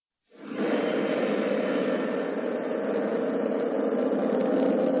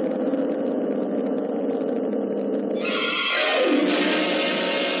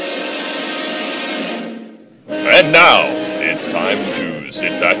And now, it's time to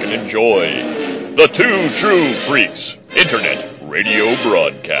sit back and enjoy the Two True Freaks Internet Radio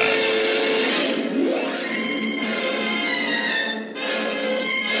Broadcast.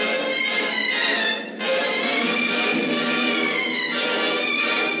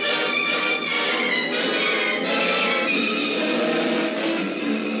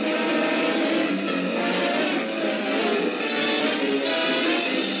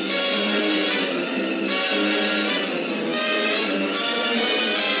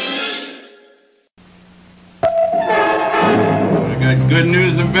 Good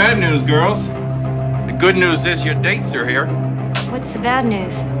news and bad news, girls. The good news is your dates are here. What's the bad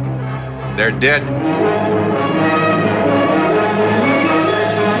news? They're dead.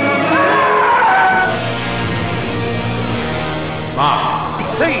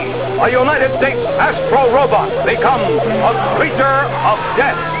 See, a United States Astro Robot becomes a creature of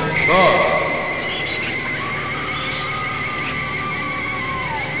death.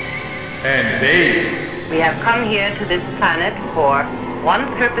 And babes. We have come here to this planet for one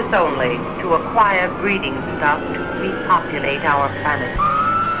purpose only, to acquire breeding stuff to repopulate our planet.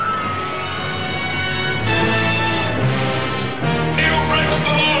 He who breaks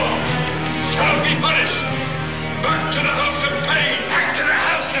the law shall be punished. Back to the house of pain. Back to the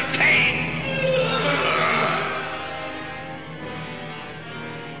house of pain.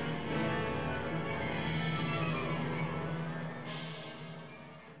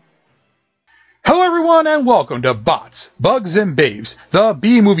 Hello, everyone, and welcome to Bots, Bugs, and Babes, the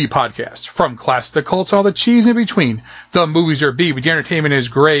B-Movie Podcast. From class to cults, all the cheese in between. The movies are B, but the entertainment is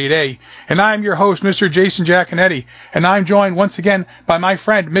grade A. And I'm your host, Mr. Jason Giaconetti. And I'm joined once again by my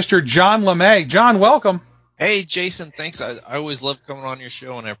friend, Mr. John LeMay. John, welcome. Hey, Jason, thanks. I always love coming on your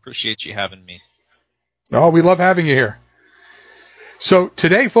show, and I appreciate you having me. Oh, we love having you here. So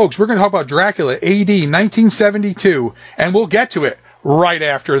today, folks, we're going to talk about Dracula, AD 1972, and we'll get to it right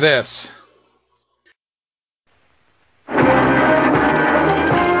after this.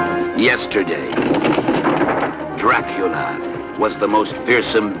 Yesterday, Dracula was the most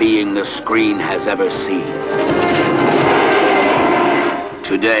fearsome being the screen has ever seen.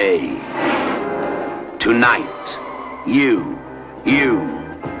 Today, tonight, you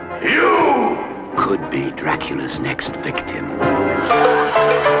could be Dracula's next victim.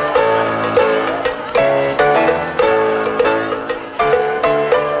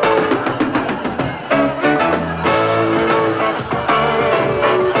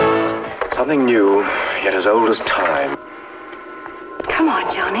 Something new, yet as old as time. Come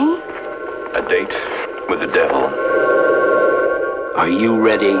on, Johnny. A date with the devil. Are you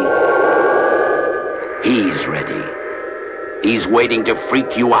ready? He's ready. He's waiting to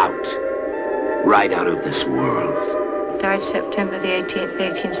freak you out. Right out of this world. Died September the 18th,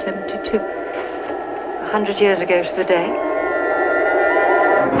 1872. 100 years ago to the day.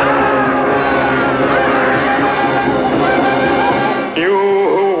 You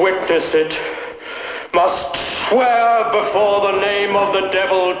who witness it must swear before the name of the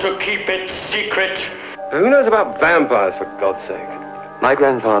devil to keep it secret. Who knows about vampires, for God's sake? My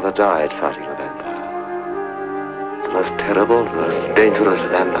grandfather died fighting a vampire. The most terrible, the most dangerous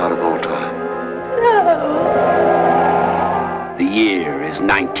vampire of all time. The year is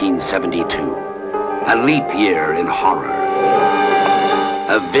 1972. A leap year in horror.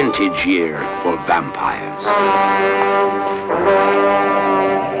 A vintage year for vampires.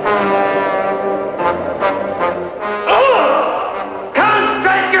 Count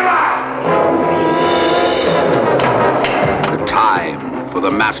Dracula! The time for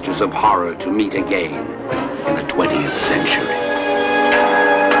the masters of horror to meet again in the 20th century.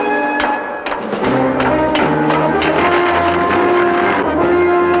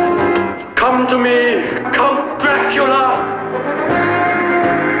 Come to me, Count Dracula!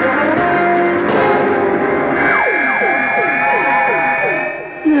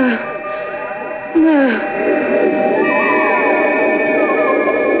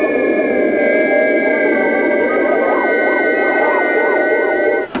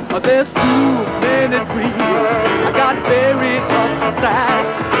 There's too many dreams I got buried up inside,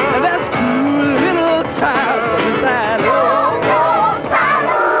 and there's too little time inside.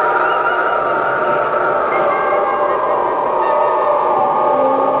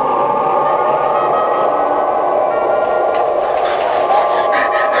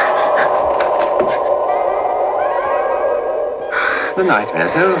 The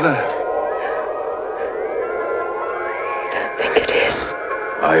nightmare's over.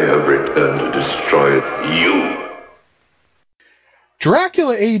 I have returned to destroy you.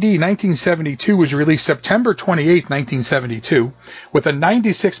 Dracula AD 1972 was released September 28, 1972, with a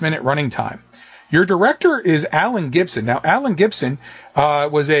 96-minute running time. Your director is Alan Gibson. Now, Alan Gibson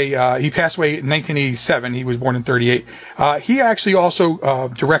he passed away in 1987. He was born in 38. He actually also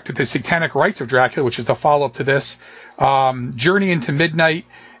directed The Satanic Rites of Dracula, which is the follow-up to this, Journey into Midnight,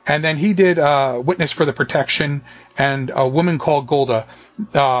 and then he did Witness for the Protection and A Woman Called Golda,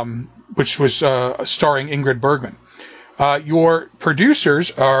 which was starring Ingrid Bergman. Your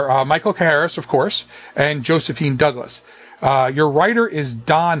producers are Michael Karras, of course, and Josephine Douglas. Your writer is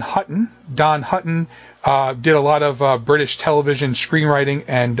Don Hutton. Don Hutton did a lot of British television screenwriting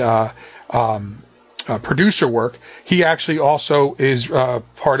and producer work. He actually also is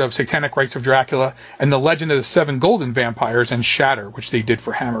part of Satanic Rites of Dracula and The Legend of the Seven Golden Vampires and Shatter, which they did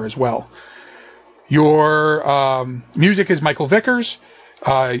for Hammer as well. Your music is Michael Vickers.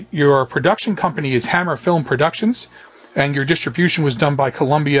 Your production company is Hammer Film Productions. And your distribution was done by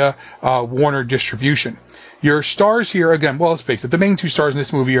Columbia Warner Distribution. Your stars here, again, well, let's face it, the main two stars in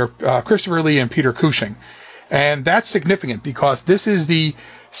this movie are Christopher Lee and Peter Cushing. And that's significant because this is the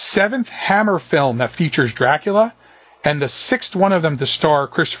 7th Hammer film that features Dracula and the 6th one of them to star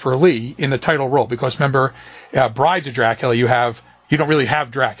Christopher Lee in the title role. Because remember, Brides of Dracula, you don't really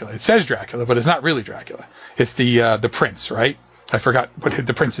have Dracula. It says Dracula, but it's not really Dracula. It's the prince, right? I forgot what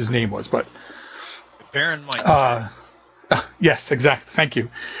the prince's name was, but Baron Meinster. Yes, exactly. Thank you.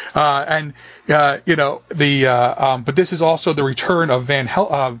 But this is also the return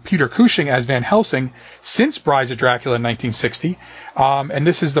of Peter Cushing as Van Helsing since Brides of Dracula in 1960. And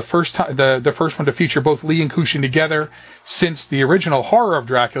this is the first time, the first one to feature both Lee and Cushing together since the original Horror of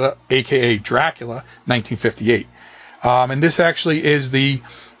Dracula, aka Dracula, 1958. And this actually is the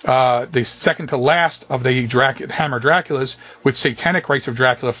second to last of the Hammer Draculas, with Satanic Rites of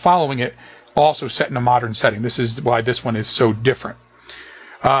Dracula following it, also set in a modern setting. This is why this one is so different.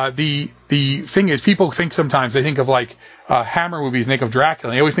 The thing is, people think sometimes, they think of like Hammer movies and think of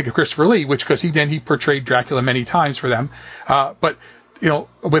Dracula, and they always think of Christopher Lee, which, because he portrayed Dracula many times for them. But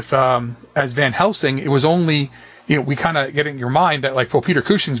with as Van Helsing, it was only, we kind of get in your mind that like, well, Peter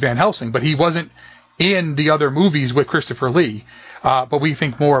Cushing's Van Helsing, but he wasn't in the other movies with Christopher Lee. But we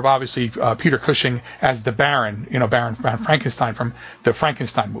think more of, obviously, Peter Cushing as the Baron, Baron Frankenstein from the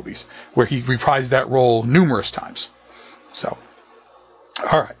Frankenstein movies, where he reprised that role numerous times. So,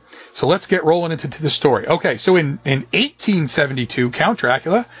 all right. So let's get rolling into the story. Okay, so in 1872, Count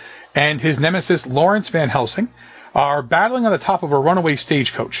Dracula and his nemesis Lawrence Van Helsing are battling on the top of a runaway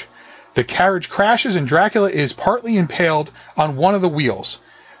stagecoach. The carriage crashes and Dracula is partly impaled on one of the wheels.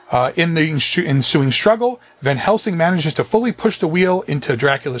 In the ensuing struggle, Van Helsing manages to fully push the wheel into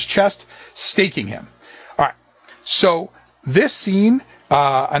Dracula's chest, staking him. All right. So this scene,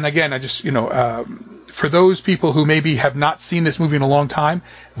 and again, I just, for those people who maybe have not seen this movie in a long time,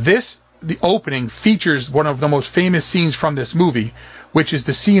 the opening features one of the most famous scenes from this movie, which is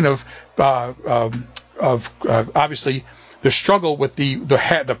the scene of obviously the struggle with the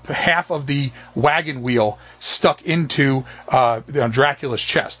half of the wagon wheel stuck into Dracula's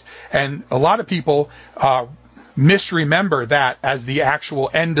chest. And a lot of people misremember that as the actual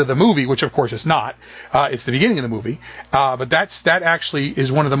end of the movie, which of course it's not. It's the beginning of the movie. But that actually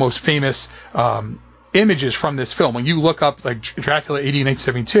is one of the most famous images from this film. When you look up like Dracula AD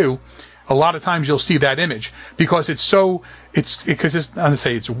 1972, a lot of times you'll see that image because it's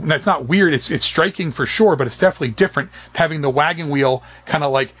not weird. It's striking for sure, but it's definitely different having the wagon wheel kind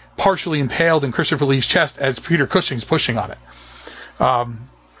of like partially impaled in Christopher Lee's chest as Peter Cushing's pushing on it.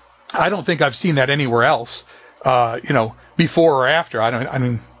 I don't think I've seen that anywhere else, before or after.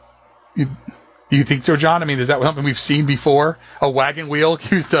 Do you think so, John? Is that something we've seen before? A wagon wheel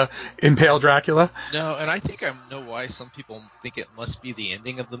used to impale Dracula? No, and I think I know why some people think it must be the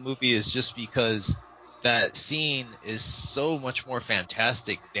ending of the movie, is just because that scene is so much more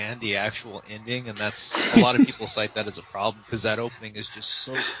fantastic than the actual ending, and that's a lot of people cite that as a problem because that opening is just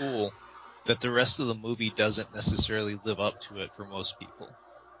so cool that the rest of the movie doesn't necessarily live up to it for most people.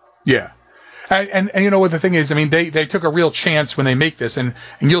 Yeah. And you know what the thing is, they took a real chance when they make this, and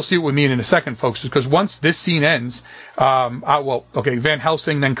you'll see what we mean in a second, folks, because once this scene ends, Van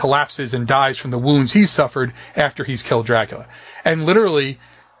Helsing then collapses and dies from the wounds he suffered after he's killed Dracula. And literally,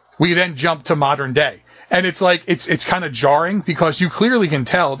 we then jump to modern day. And it's like, it's kind of jarring because you clearly can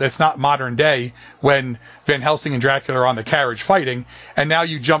tell that's not modern day when Van Helsing and Dracula are on the carriage fighting. And now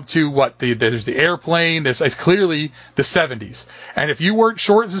you jump to there's the airplane. It's clearly the 70s. And if you weren't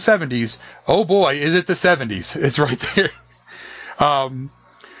sure it's the 70s, oh boy, is it the 70s. It's right there.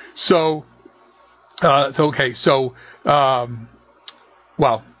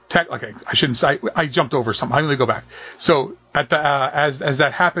 okay, I shouldn't say. I jumped over something. I'm going to go back. So at the as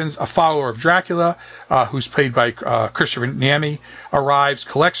that happens, a follower of Dracula, who's played by Christopher Niemi, arrives,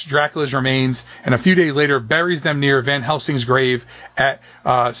 collects Dracula's remains, and a few days later buries them near Van Helsing's grave at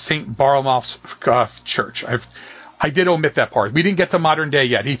St. Barnabas church. I did omit that part. We didn't get to modern day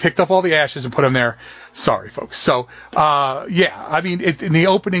yet. He picked up all the ashes and put them there. Sorry, folks. So, I mean, in the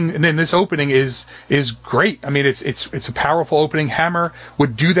opening, and then this opening is great. I mean, it's a powerful opening. Hammer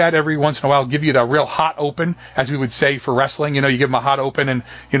would do that every once in a while, give you the real hot open, as we would say for wrestling. You give them a hot open and,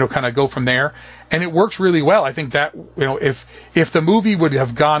 kind of go from there. And it works really well. I think that, if the movie would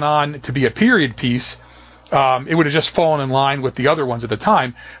have gone on to be a period piece, it would have just fallen in line with the other ones at the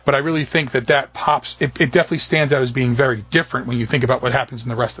time. But I really think that pops. It definitely stands out as being very different when you think about what happens in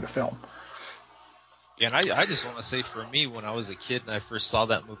the rest of the film. Yeah, and I just want to say, for me, when I was a kid and I first saw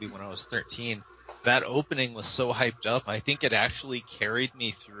that movie when I was 13, that opening was so hyped up. I think it actually carried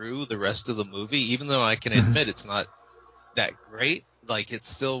me through the rest of the movie, even though I can admit it's not that great. Like, it's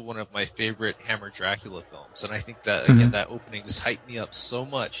still one of my favorite Hammer Dracula films. And I think that, again, that opening just hyped me up so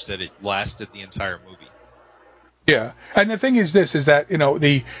much that it lasted the entire movie. Yeah, and the thing is that,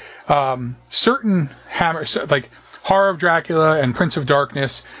 the certain Hammer, like Horror of Dracula and Prince of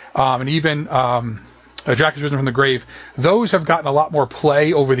Darkness, and even Dracula's Risen from the Grave, those have gotten a lot more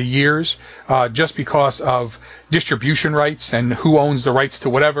play over the years, just because of distribution rights and who owns the rights to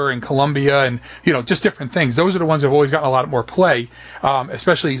whatever in Columbia and, just different things. Those are the ones that have always gotten a lot more play,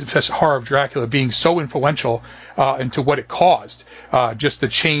 especially Horror of Dracula being so influential into what it caused, just the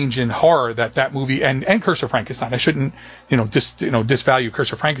change in horror that movie and Curse of Frankenstein. I shouldn't, disvalue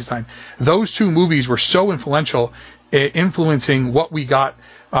Curse of Frankenstein. Those two movies were so influential, influencing what we got,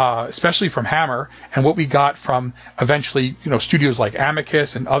 especially from Hammer, and what we got from eventually, studios like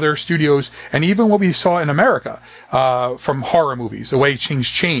Amicus and other studios, and even what we saw in America from horror movies, the way things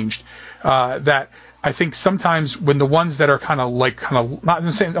changed. That I think sometimes when the ones that are kind of not,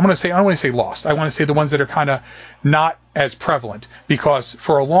 I don't want to say lost. I want to say the ones that are kind of not as prevalent, because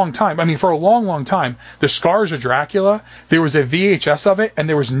for a long time, for a long time, the Scars of Dracula, there was a VHS of it, and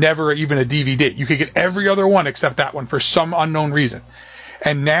there was never even a DVD. You could get every other one except that one for some unknown reason.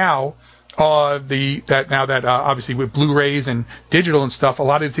 And now, obviously with Blu-rays and digital and stuff, a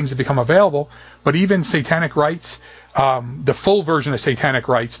lot of the things have become available. But even Satanic Rites, the full version of Satanic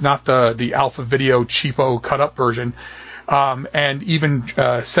Rites, not the Alpha Video cheapo cut up version, and even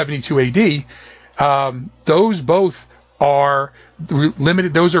 72 AD, those both are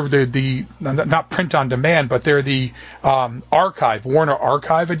limited. Those are the not print on demand, but they're the Warner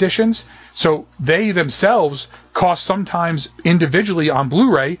Archive editions. So they themselves cost sometimes individually on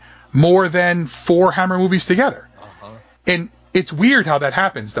Blu-ray more than 4 Hammer movies together. And it's weird how that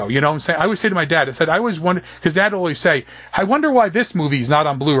happens, though. You know what I'm saying? I always say to my dad, I always wonder, because Dad would always say, I wonder why this movie's not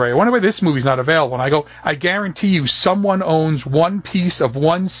on Blu-ray. I wonder why this movie's not available. And I go, I guarantee you someone owns one piece of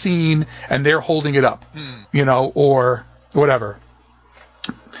one scene and they're holding it up, or whatever.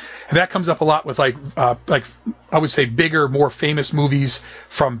 And that comes up a lot with like I would say bigger, more famous movies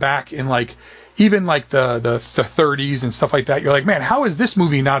from back in even the 30s and stuff like that. You're like, man, how is this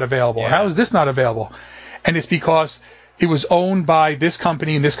movie not available? Yeah. How is this not available? And it's because it was owned by this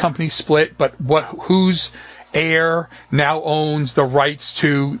company and this company split, but whose heir now owns the rights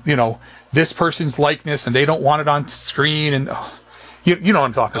to, this person's likeness, and they don't want it on screen, and you know what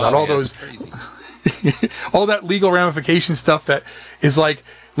I'm talking about. All those crazy. All that legal ramification stuff that is like,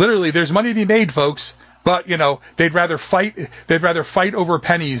 literally, there's money to be made, folks, but they'd rather fight over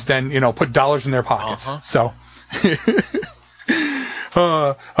pennies than put dollars in their pockets. So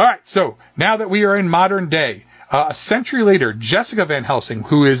all right, so now that we are in modern day, a century later, Jessica Van Helsing,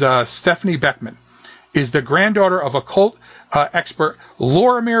 who is Stephanie Beckman, is the granddaughter of occult expert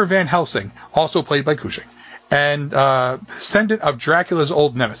Lorimer Van Helsing, also played by Cushing, and descendant of Dracula's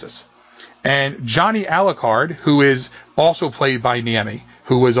old nemesis. And Johnny Alucard, who is also played by Niemi,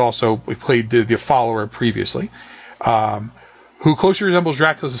 who was also played the follower previously, who closely resembles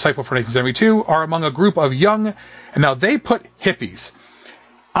Dracula's disciple from 1972, are among a group of young, and now they put hippies.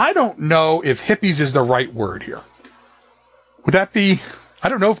 I don't know if hippies is the right word here. Would that be? I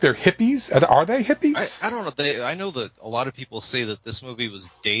don't know if they're hippies. Are they hippies? I don't know. I know that a lot of people say that this movie was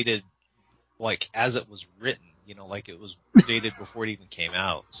dated, as it was written. Like it was dated before it even came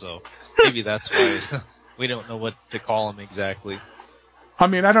out. So maybe that's why we don't know what to call them exactly. I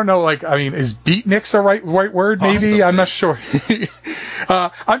don't know. Is beatniks a right word? Maybe. Possibly. I'm not sure.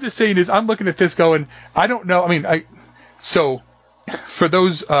 I'm just saying I'm looking at this going, I don't know. So for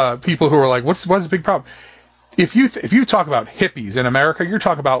those people who are like, what's the big problem? If you talk about hippies in America, you're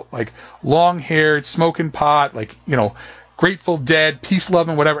talking about long-haired, smoking pot, Grateful Dead, Peace, Love,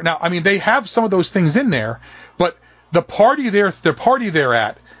 and whatever. Now, I mean, they have some of those things in there, but the party they're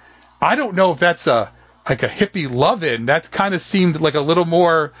at, I don't know if that's like a hippie love-in. That kind of seemed like a little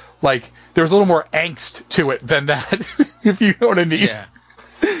more, like, there was a little more angst to it than that, if you know what I mean. Yeah.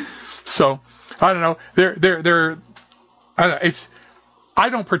 So, I don't know. I don't know. I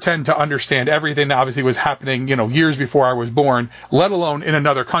don't pretend to understand everything that obviously was happening, years before I was born, let alone in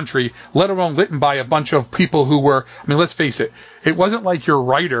another country, let alone written by a bunch of people who were, I mean, let's face it, it wasn't like your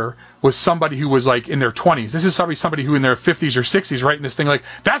writer was somebody who was like in their 20s. This is probably somebody who in their 50s or 60s writing this thing like,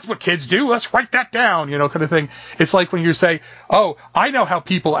 that's what kids do, let's write that down, kind of thing. It's like when you say, oh, I know how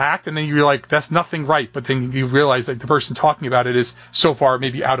people act, and then you're like, that's nothing right, but then you realize that the person talking about it is so far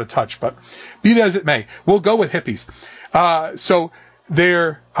maybe out of touch. But be that as it may, we'll go with hippies. So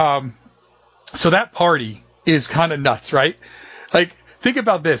that party is kind of nuts, right? Like, think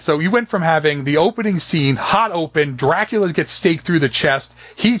about this. So you went from having the opening scene, hot open, Dracula gets staked through the chest,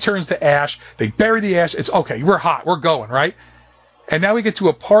 he turns to ash, they bury the ash, it's okay, we're hot, we're going, right? And now we get to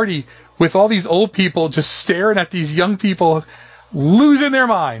a party with all these old people just staring at these young people losing their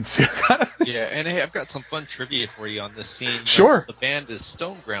minds. Yeah, and hey, I've got some fun trivia for you on this scene. Sure. The band is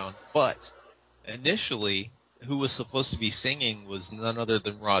Stoneground, but initially, who was supposed to be singing was none other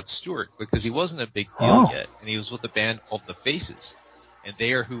than Rod Stewart, because he wasn't a big deal yet, and he was with a band called The Faces, and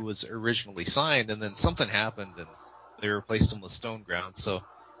they are who was originally signed, and then something happened, and they replaced him with Stoneground. So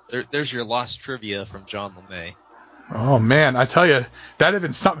there's your lost trivia from John LeMay. Oh man, I tell you, that'd have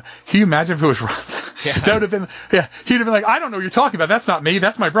been something. Can you imagine if it was Rod? Yeah. That would have been, yeah, he'd have been like, I don't know what you're talking about. That's not me.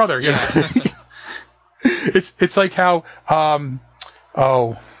 That's my brother. You know? It's like how,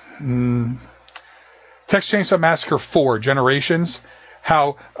 Texas Chainsaw Massacre 4, Generations,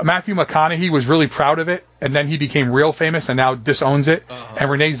 how Matthew McConaughey was really proud of it, and then he became real famous and now disowns it, and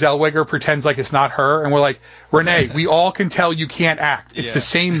Renee Zellweger pretends like it's not her, and we're like, Renee, we all can tell you can't act. It's the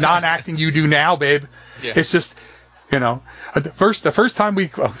same non-acting you do now, babe. Yeah. It's just, the first time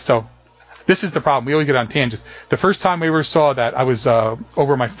so this is the problem. We always get on tangents. The first time we ever saw that, I was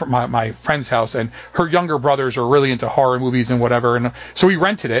over my friend's house, and her younger brothers are really into horror movies and whatever, and so we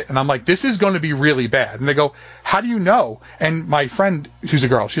rented it, and I'm like, this is going to be really bad. And they go, how do you know? And my friend, who's a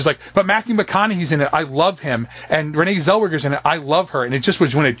girl, she's like, but Matthew McConaughey's in it. I love him. And Renee Zellweger's in it. I love her. And it just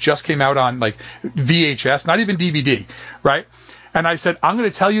was when it just came out on like VHS, not even DVD, right? And I said, I'm going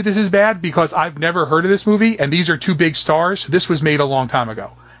to tell you this is bad because I've never heard of this movie, and these are two big stars. This was made a long time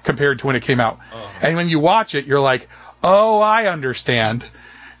ago compared to when it came out. And when you watch it, you're like, oh, I understand.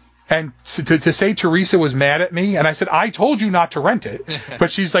 And to say Teresa was mad at me, and I said, I told you not to rent it.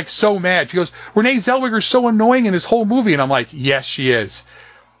 But she's like so mad. She goes, Renee Zellweger's so annoying in this whole movie. And I'm like, yes, she is.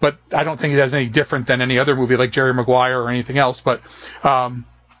 But I don't think it has any different than any other movie like Jerry Maguire or anything else. But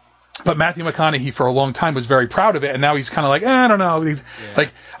Matthew McConaughey for a long time was very proud of it. And now he's kind of like, I don't know.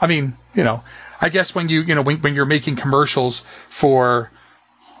 Like, I mean, I guess when when you're making commercials for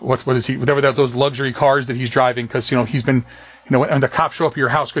what is he, whatever those luxury cars that he's driving, because he's been, when the cops show up at your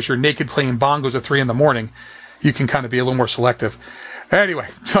house because you're naked playing bongos at 3 a.m, you can kind of be a little more selective. Anyway,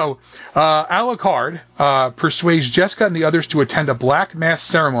 so Alucard persuades Jessica and the others to attend a black mass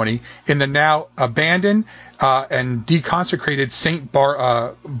ceremony in the now abandoned and deconsecrated Saint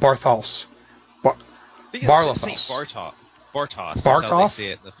Barthos. I think it's Saint Bartos. Bartos. That's how they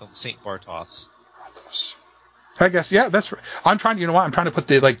say it in the film. Saint Bartos. I guess, yeah, that's. I'm trying. I'm trying to put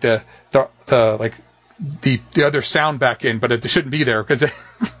the other sound back in, but it shouldn't be there because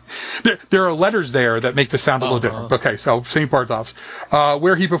there are letters there that make the sound a little different. Okay, so St. Barthos,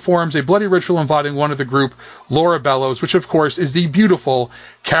 where he performs a bloody ritual involving one of the group, Laura Bellows, which of course is the beautiful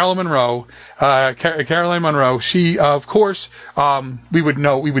Caroline Munro. Caroline Munro. She, of course, we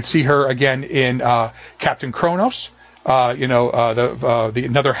would see her again in Captain Kronos. The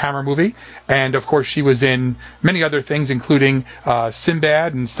another Hammer movie, and of course she was in many other things, including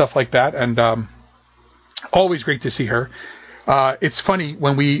Sinbad and stuff like that, and always great to see her. It's funny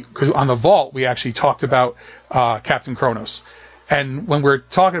because on the Vault we actually talked about Captain Kronos, and when we're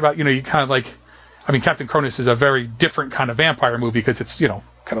talking about you kind of like, I mean, Captain Kronos is a very different kind of vampire movie because it's kind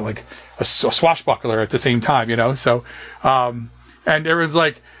of like a swashbuckler at the same time, so and everyone's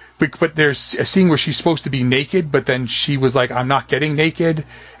like. But there's a scene where she's supposed to be naked, but then she was like, I'm not getting naked.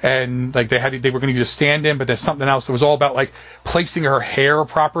 And like they were going to use a stand-in, but there's something else. It was all about like placing her hair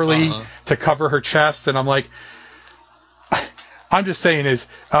properly to cover her chest. And I'm like, I'm just saying is,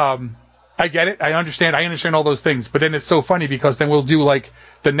 I get it. I understand all those things. But then it's so funny because then we'll do like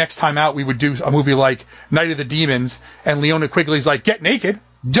the next time out, we would do a movie like Night of the Demons, and Leona Quigley's like, get naked,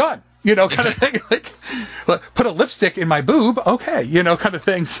 done. Kind of thing, like put a lipstick in my boob, okay, kind of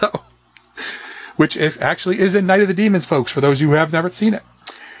thing. So which actually is in Night of the Demons, folks, for those who have never seen it.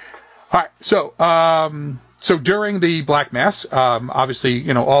 All right, so during the Black Mass,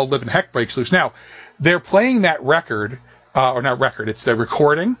 obviously, all living heck breaks loose. Now, they're playing that record, or not record, it's the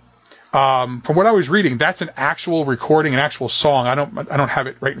recording. From what I was reading, that's an actual recording, an actual song. I don't have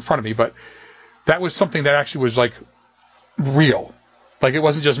it right in front of me, but that was something that actually was like real. Like it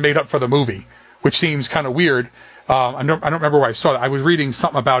wasn't just made up for the movie, which seems kind of weird. I don't remember where I saw it. I was reading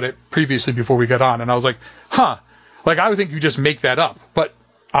something about it previously before we got on, and I was like, like I would think you just make that up. But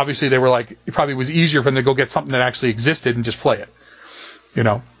obviously they were like, it probably was easier for them to go get something that actually existed and just play it,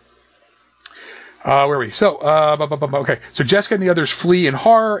 Where are we? So, okay. So Jessica and the others flee in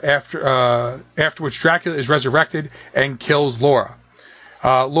horror after which Dracula is resurrected and kills Laura.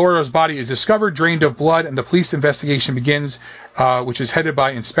 Laura's body is discovered, drained of blood, and the police investigation begins, which is headed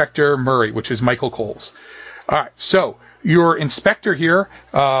by Inspector Murray, which is Michael Coles. All right. So your inspector here,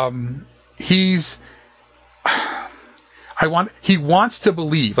 he wants to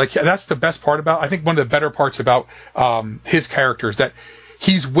believe, like that's the best part about, I think one of the better parts about his character is that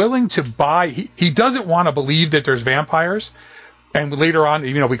he's willing to buy, he doesn't want to believe that there's vampires, and later on,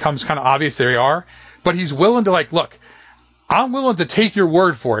 becomes kind of obvious they are, but he's willing to look, I'm willing to take your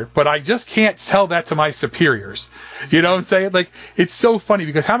word for it, but I just can't tell that to my superiors. You know what I'm saying? Like, it's so funny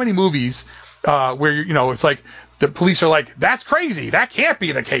because how many movies where, it's like the police are like, that's crazy. That can't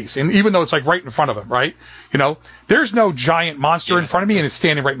be the case. And even though it's like right in front of them, right? There's no giant monster in front of me and it's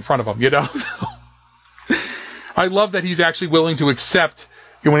standing right in front of them, I love that he's actually willing to accept,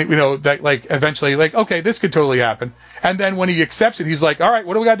 that eventually okay, this could totally happen. And then when he accepts it, he's like, all right,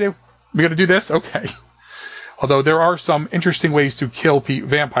 what do we got to do? We got to do this? Okay. Although there are some interesting ways to kill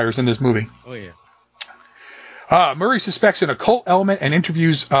vampires in this movie. Oh, yeah. Murray suspects an occult element and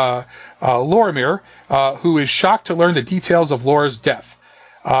interviews Lorimier, who is shocked to learn the details of Laura's death.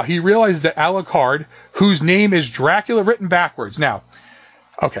 He realizes that Alucard, whose name is Dracula written backwards. Now,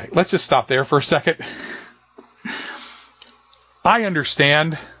 okay, let's just stop there for a second. I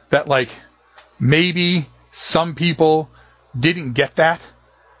understand that, maybe some people didn't get that.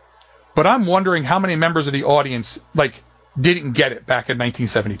 But I'm wondering how many members of the audience, didn't get it back in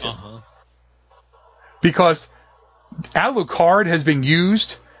 1972. Uh-huh. Because Alucard has been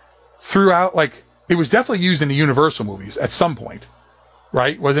used throughout, it was definitely used in the Universal movies at some point,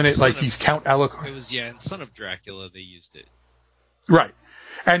 right? Wasn't it he's Count Alucard? It was, in Son of Dracula they used it. Right.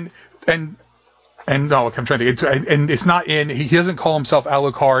 And no, I'm trying to get and it's not he doesn't call himself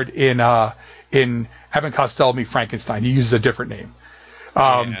Alucard in Abbott and Costello Meet Frankenstein. He uses a different name.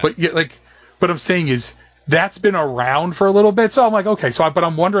 But I'm saying is that's been around for a little bit. So I'm like, okay, but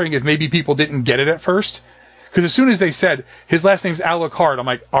I'm wondering if maybe people didn't get it at first. Because as soon as they said his last name's Alucard, I'm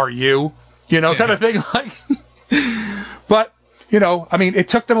like, are you? Kind of thing. But, it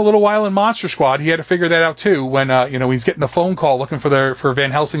took them a little while in Monster Squad. He had to figure that out too when, he's getting the phone call looking for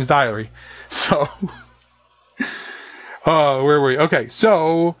Van Helsing's diary. So, where were we? Okay,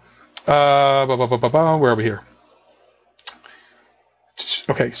 so, where are we here?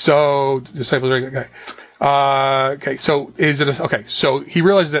 Okay, so disciples. Okay, so so he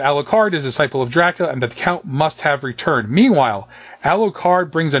realizes that Alucard is a disciple of Dracula and that the Count must have returned. Meanwhile,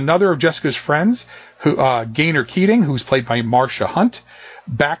 Alucard brings another of Jessica's friends, Gaynor Keating, who's played by Marsha Hunt,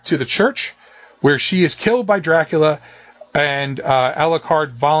 back to the church, where she is killed by Dracula, and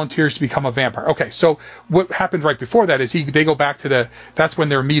Alucard volunteers to become a vampire. Okay, so what happened right before that is they go back to that's when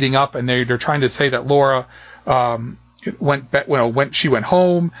they're meeting up and they're trying to say that Laura she went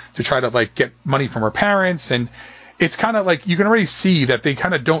home to try to get money from her parents, and it's kind of you can already see that they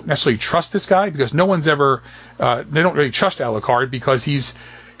kind of don't necessarily trust this guy because no one's ever they don't really trust Alucard because he's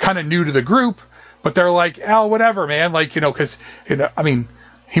kind of new to the group, but they're like, Al, whatever, man, because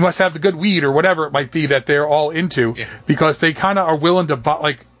he must have the good weed or whatever it might be that they're all into, because they kind of are willing to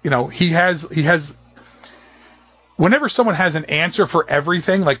buy, he has whenever someone has an answer for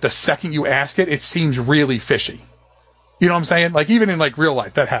everything, the second you ask it, it seems really fishy. You know what I'm saying? Even in real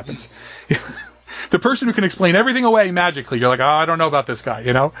life, that happens. The person who can explain everything away magically, you're like, oh, I don't know about this guy,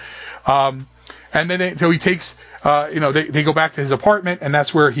 And then so he takes, they go back to his apartment, and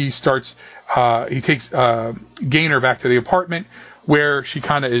that's where he starts. He takes Gaynor back to the apartment where she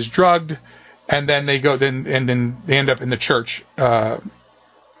kind of is drugged, and then they end up in the church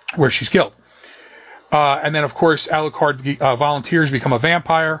where she's killed. And then, of course, Alucard volunteers to become a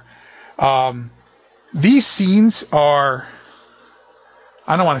vampire. These scenes are,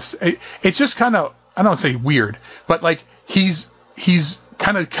 I don't want to say, it's just kind of, I don't want to say weird, but he's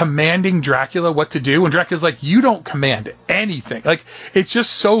kind of commanding Dracula what to do, and Dracula's like, you don't command anything. It's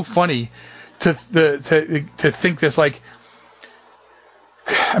just so funny to think this,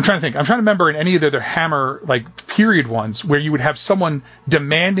 I'm trying to remember in any of the other Hammer like period ones where you would have someone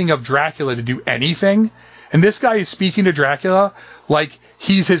demanding of Dracula to do anything, and this guy is speaking to Dracula like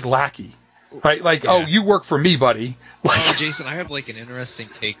he's his lackey, right? Like, oh, you work for me, buddy. Like, oh, Jason, I have like an interesting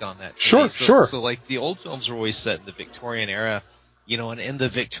take on that. Sure. So like the old films were always set in the Victorian era, and in the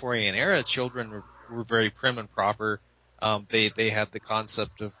Victorian era, children were very prim and proper. They had the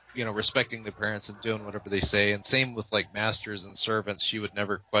concept of, respecting the parents and doing whatever they say. And same with like masters and servants. She would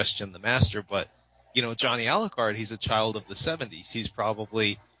never question the master. But, Johnny Alucard, he's a child of the 70s.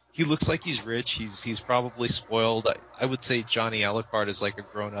 He looks like he's rich. He's probably spoiled. I would say Johnny Alucard is like a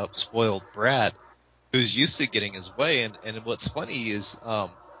grown up, spoiled brat who's used to getting his way. And what's funny is,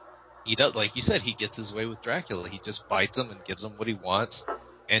 he does, like you said, he gets his way with Dracula. He just bites him and gives him what he wants.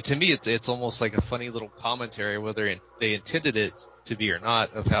 And to me, it's almost like a funny little commentary, whether they intended it to be or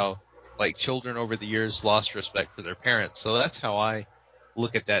not, of how like children over the years lost respect for their parents. So that's how I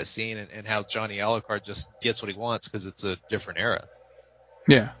look at that scene, and how Johnny Alucard just gets what he wants because it's a different era.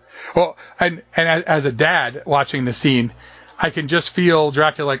 Yeah. Well, and as a dad watching the scene, I can just feel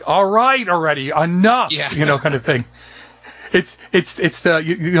Dracula like, all right, already, enough, kind of thing. It's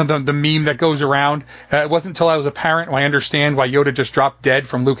the the meme that goes around. It wasn't until I was a parent when I understand why Yoda just dropped dead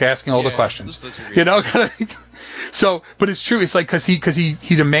from Luke asking all the questions. So, but it's true. It's like because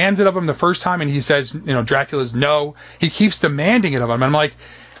he demands it of him the first time, and he says, Dracula's no. He keeps demanding it of him. And I'm like,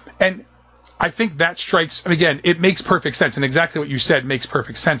 and I think that strikes. And again, it makes perfect sense, and exactly what you said makes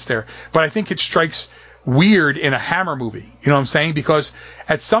perfect sense there. But I think it strikes weird in a Hammer movie. You know what I'm saying? Because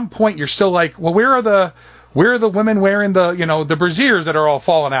at some point you're still like, well, where are the women wearing the, the brassieres that are all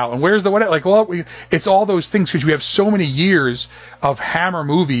falling out? And where's the what? Like, well, it's all those things because we have so many years of Hammer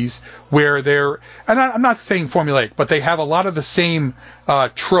movies where they're, and I'm not saying formulaic, but they have a lot of the same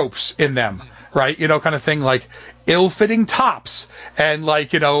tropes in them, right? Kind of thing like ill-fitting tops and like,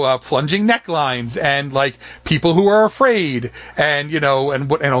 plunging necklines and like people who are afraid and, and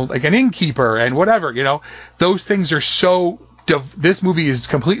what, like an innkeeper and whatever, those things are so, this movie is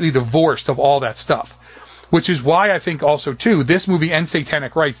completely divorced of all that stuff. Which is why I think also, too, this movie and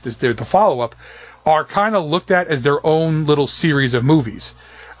Satanic Rites, the follow-up, are kind of looked at as their own little series of movies.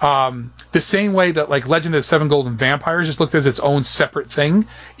 The same way that, like, Legend of the Seven Golden Vampires is looked as its own separate thing,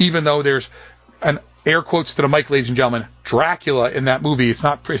 even though there's an air quotes to the mic, ladies and gentlemen, Dracula in that movie. It's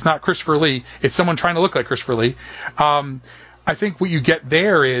not Christopher Lee. It's someone trying to look like Christopher Lee. I think what you get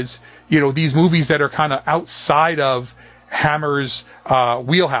there is, these movies that are kind of outside of Hammer's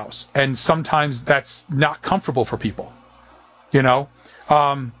wheelhouse, and sometimes that's not comfortable for people.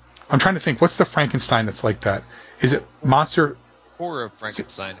 I'm trying to think, what's the Frankenstein that's like that? Is it Monster? Horror of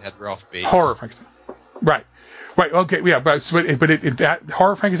Frankenstein had Ralph Bates. Horror of Frankenstein. Right. Okay. Yeah. But that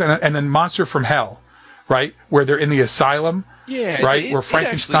Horror of Frankenstein and then Monster from Hell, right? Where they're in the asylum. Yeah. Right. Where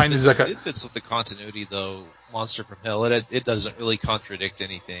Frankenstein is like it fits with the continuity though. Monster from Hell. It doesn't really contradict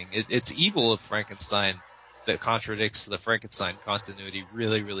anything. It's evil of Frankenstein that contradicts the Frankenstein continuity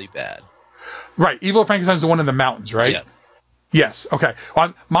really, really bad. Right. Evil Frankenstein is the one in the mountains, right? Yeah. Yes. Okay.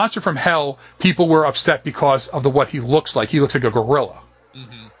 On Monster from Hell, people were upset because of what he looks like. He looks like a gorilla.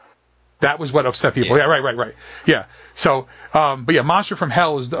 Mm-hmm. That was what upset people. Yeah. Right. Yeah. So, but yeah, Monster from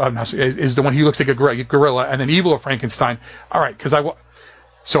Hell is the one he looks like a gorilla, and then Evil of Frankenstein. All right, because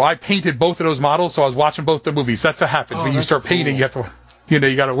so I painted both of those models, so I was watching both the movies. That's what happens when you start painting. You have to,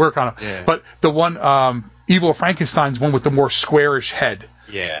 you got to work on them. Yeah. But the one, Evil of Frankenstein's one with the more squarish head.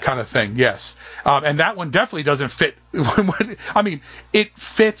 Yeah. Kind of thing, yes. And that one definitely doesn't fit. I mean, it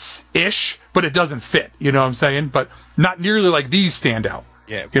fits-ish, but it doesn't fit. You know what I'm saying? But not nearly like these stand out.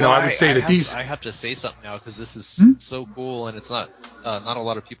 Yeah. I would say that these... I have to say something now because this is so cool, and it's not a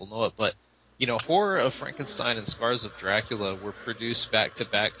lot of people know it, but, Horror of Frankenstein and Scars of Dracula were produced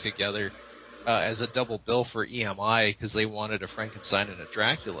back-to-back together as a double bill for EMI because they wanted a Frankenstein and a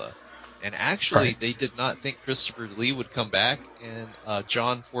Dracula. And actually, They did not think Christopher Lee would come back, and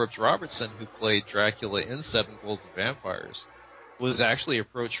John Forbes Robertson, who played Dracula in Seven Golden Vampires, was actually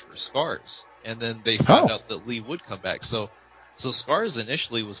approached for Scars. And then they found out that Lee would come back. So Scars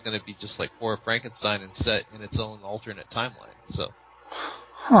initially was going to be just like Horror of Frankenstein and set in its own alternate timeline. So,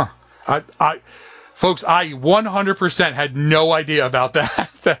 Folks, I 100% had no idea about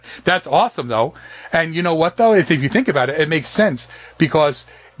that. That's awesome, though. And you know what, though? If you think about it, it makes sense because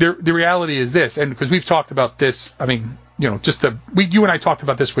the reality is this, and because we've talked about this, I mean, you and I talked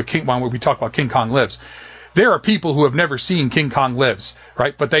about this with King Kong, where we talked about King Kong Lives. There are people who have never seen King Kong Lives,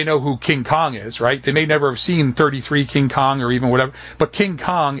 right? But they know who King Kong is, right? They may never have seen 33 King Kong or even whatever. But King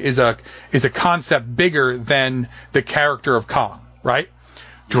Kong is a concept bigger than the character of Kong, right?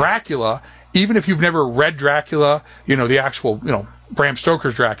 Dracula, even if you've never read Dracula, the actual, Bram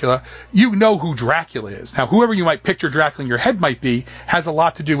Stoker's Dracula, you know who Dracula is. Now, whoever you might picture Dracula in your head might be has a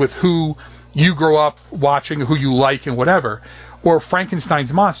lot to do with who you grow up watching, who you like, and whatever. Or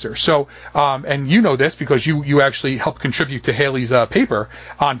Frankenstein's monster. So, and you know this because you actually helped contribute to Haley's paper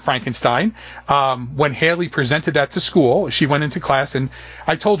on Frankenstein. When Haley presented that to school, she went into class and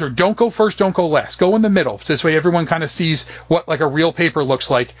I told her, don't go first, don't go last. Go in the middle. This way everyone kind of sees what like a real paper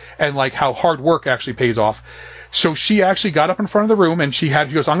looks like and like how hard work actually pays off. So she actually got up in front of the room and she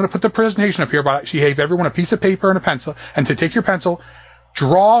goes, I'm going to put the presentation up here, but she gave everyone a piece of paper and a pencil, and to take your pencil,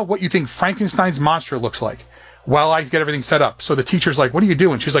 draw what you think Frankenstein's monster looks like. While I get everything set up. So the teacher's like, what are you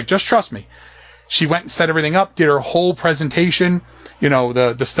doing? She's like, just trust me. She went and set everything up, did her whole presentation,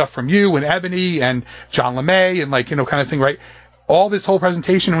 the stuff from you and Ebony and John LeMay and like, kind of thing, right? All this whole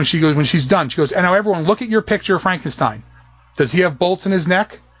presentation. When she's done, she goes, and now everyone look at your picture of Frankenstein. Does he have bolts in his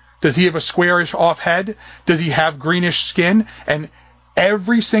neck? Does he have a squarish off head? Does he have greenish skin? And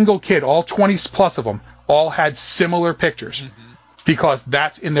every single kid, all 20 plus of them, all had similar pictures. Mm-hmm. Because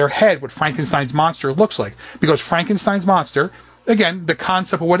that's in their head what Frankenstein's monster looks like. Because Frankenstein's monster, again, the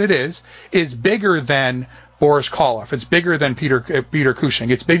concept of what it is bigger than Boris Karloff. It's bigger than Peter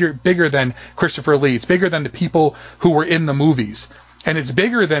Cushing. It's bigger than Christopher Lee. It's bigger than the people who were in the movies. And it's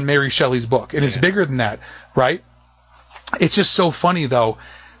bigger than Mary Shelley's book. And it's bigger than that, right? It's just so funny, though,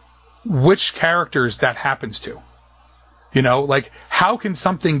 which characters that happens to. Like, how can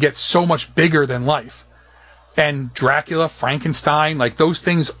something get so much bigger than life? And Dracula, Frankenstein, like those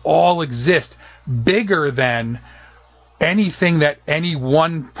things all exist bigger than anything that any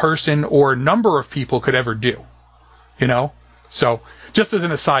one person or number of people could ever do, So just as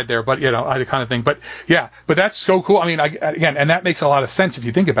an aside there, but I kind of thing. But yeah, but that's so cool. I mean, again, and that makes a lot of sense if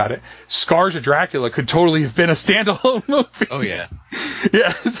you think about it. Scars of Dracula could totally have been a standalone movie. Oh yeah.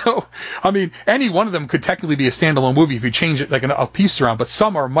 Yeah. So I mean, any one of them could technically be a standalone movie if you change it like a piece around. But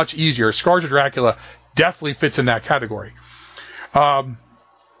some are much easier. Scars of Dracula definitely fits in that category. All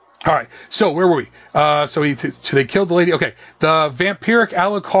right. So where were we? So they killed the lady. Okay. The vampiric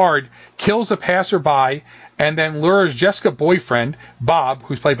Alucard kills a passerby and then lures Jessica's boyfriend, Bob,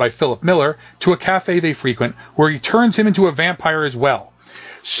 who's played by Philip Miller, to a cafe they frequent where he turns him into a vampire as well.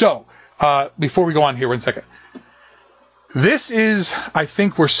 So, before we go on here, 1 second. This is, I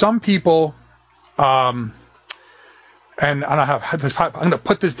think, where some people, and I'm going to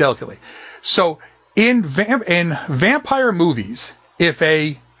put this delicately. So, in vampire movies, if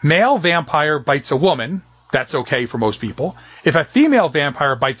a male vampire bites a woman, that's okay for most people. If a female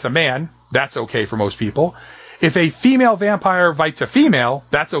vampire bites a man, that's okay for most people. If a female vampire bites a female,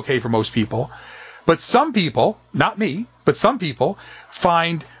 that's okay for most people. But some people, not me, but some people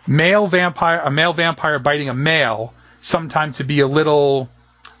find a male vampire biting a male sometimes to be a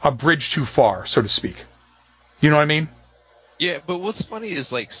bridge too far, so to speak. You know what I mean? Yeah, but what's funny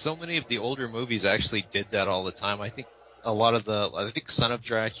is like so many of the older movies actually did that all the time. I think Son of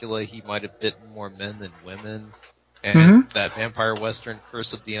Dracula, he might have bitten more men than women. And that vampire western,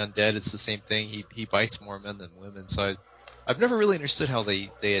 Curse of the Undead, it's the same thing. He bites more men than women. So I've never really understood how they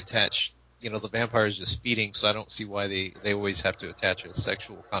attach, the vampire is just feeding, so I don't see why they always have to attach a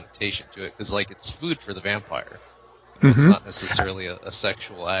sexual connotation to it. Because, like, it's food for the vampire. It's not necessarily a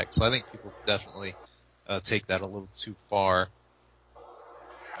sexual act. So I think people definitely take that a little too far.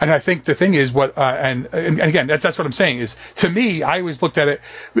 And I think the thing is and again, that's what I'm saying is, to me, I always looked at it.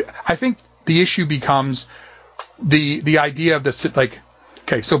 I think the issue becomes the idea of this, like,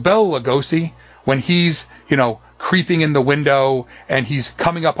 okay, so Bela Lugosi, when he's, creeping in the window and he's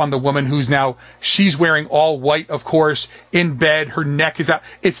coming up on the woman she's wearing all white, of course, in bed, her neck is out.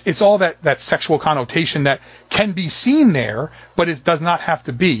 It's all that sexual connotation that can be seen there, but it does not have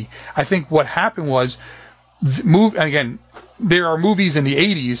to be. I think what happened was, and again, there are movies in the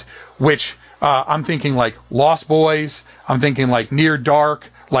 80s which I'm thinking like Lost Boys, I'm thinking like Near Dark,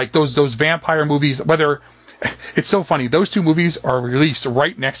 like those vampire movies, it's so funny. Those two movies are released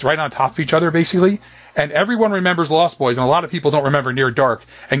right on top of each other, basically. And everyone remembers Lost Boys, and a lot of people don't remember Near Dark.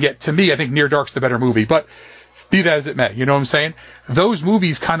 And yet, to me, I think Near Dark's the better movie. But be that as it may, you know what I'm saying? Those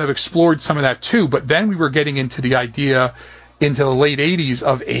movies kind of explored some of that too. But then we were getting into the idea into the late 80s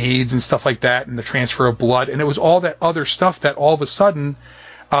of AIDS and stuff like that, and the transfer of blood. And it was all that other stuff that all of a sudden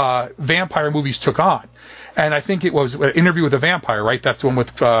vampire movies took on. And I think it was Interview with a Vampire, right? That's the one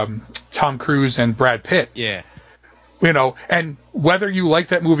with Tom Cruise and Brad Pitt. Yeah. And whether you like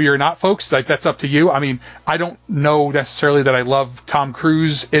that movie or not, folks, like, that's up to you. I mean, I don't know necessarily that I love Tom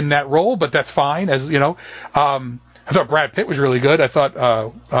Cruise in that role, but that's fine. I thought Brad Pitt was really good. I thought, I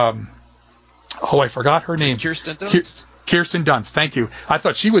forgot her name. Kirsten Dunst. Kirsten Dunst, thank you. I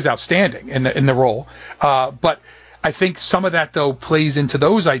thought she was outstanding in the role. But I think some of that, though, plays into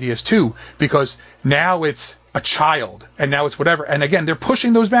those ideas, too, because now it's a child, and now it's whatever. And again, they're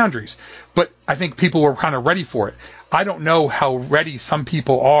pushing those boundaries. But I think people were kind of ready for it. I don't know how ready some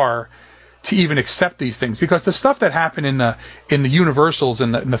people are to even accept these things, because the stuff that happened in the Universals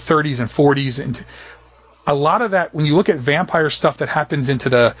in the 30s and 40s, and a lot of that, when you look at vampire stuff that happens into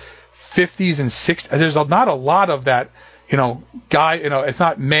the 50s and 60s, there's not a lot of that, it's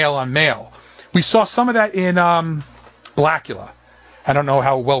not male on male. We saw some of that in Blackula. I don't know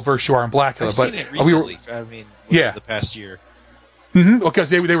how well versed you are in Blackula, I've but seen it recently. The past year. Mm-hmm, because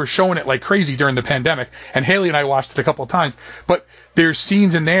they were showing it like crazy during the pandemic, and Haley and I watched it a couple of times. But there's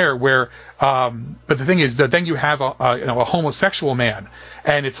scenes in there where, but the thing is that then you have a homosexual man,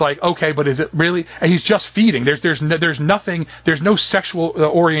 and it's like, okay, but is it really? And he's just feeding. There's nothing. There's no sexual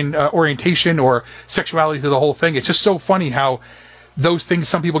orientation or sexuality to the whole thing. It's just so funny how those things,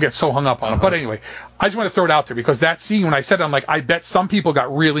 some people get so hung up on. But anyway, I just want to throw it out there, because that scene, when I said it, I'm like, I bet some people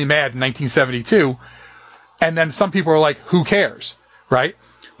got really mad in 1972, and then some people are like, who cares? Right?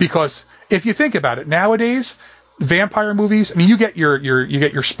 Because if you think about it, nowadays, vampire movies, I mean, you get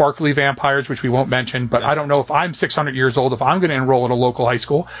your sparkly vampires, which we won't mention, but I don't know if I'm 600 years old, if I'm going to enroll in a local high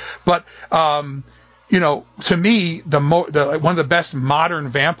school. But, to me, one of the best modern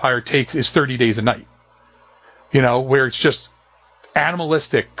vampire takes is 30 Days a Night. Where it's just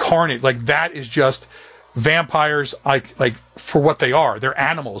animalistic, carnage. Like, that is just vampires, like for what they are. They're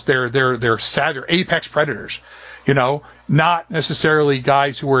animals. They're sad. They're apex predators. Not necessarily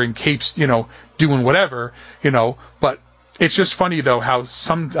guys who are in capes, doing whatever, but it's just funny, though, how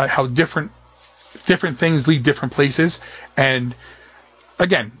different things lead different places. And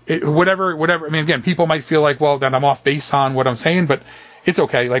again, whatever, I mean, again, people might feel like, well, then I'm off base on what I'm saying, but it's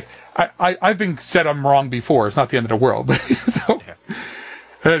okay. Like, I've been said I'm wrong before. It's not the end of the world. So,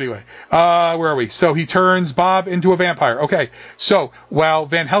 anyway, where are we? So he turns Bob into a vampire. Okay, so while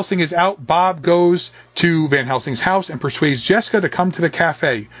Van Helsing is out, Bob goes to Van Helsing's house and persuades Jessica to come to the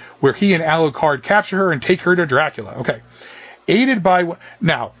cafe, where he and Alucard capture her and take her to Dracula. Okay, aided by...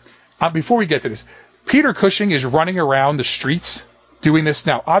 Now, before we get to this, Peter Cushing is running around the streets doing this.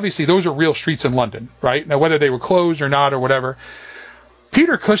 Now, obviously, those are real streets in London, right? Now, whether they were closed or not or whatever,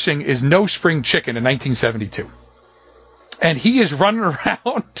 Peter Cushing is no spring chicken in 1972. And he is running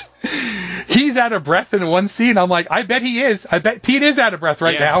around. He's out of breath in one scene. I'm like, I bet he is. I bet Pete is out of breath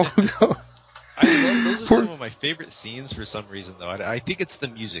right now. Those are some of my favorite scenes for some reason, though. I think it's the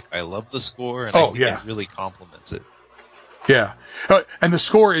music. I love the score, and I think it really complements it. Yeah. And the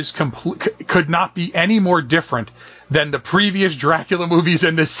score is could not be any more different than the previous Dracula movies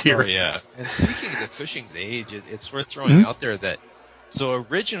in this series. Oh, yeah. And speaking of Cushing's age, it's worth throwing out there that, so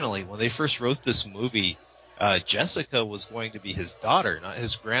originally, when they first wrote this movie, Jessica was going to be his daughter, not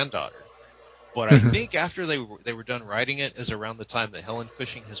his granddaughter. But I think after they were done writing it is around the time that Helen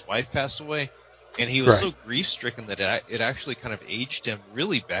Cushing, his wife, passed away. And he was so grief-stricken that it actually kind of aged him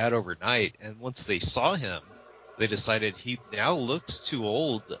really bad overnight. And once they saw him, they decided he now looks too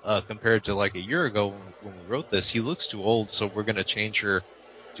old compared to like a year ago when we wrote this. He looks too old, so we're going to change her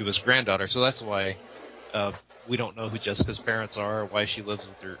to his granddaughter. So that's why we don't know who Jessica's parents are or why she lives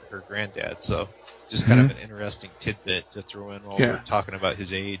with her granddad. So just kind of an interesting tidbit to throw in while we're talking about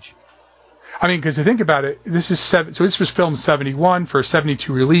his age. I mean, because to think about it, this was filmed 71 for a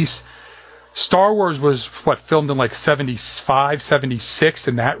 72 release. Star Wars was, filmed in like 75, 76,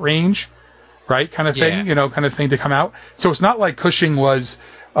 in that range, right? Kind of thing, kind of thing to come out. So it's not like Cushing was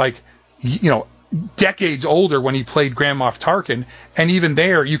like, decades older when he played Grand Moff Tarkin. And even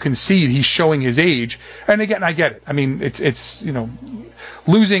there, you can see he's showing his age. And again, I get it. I mean, it's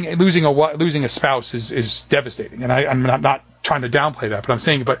losing a spouse is devastating. And I'm not trying to downplay that, but I'm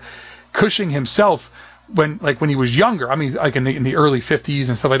saying, but Cushing himself, when he was younger, I mean, like in the early 50s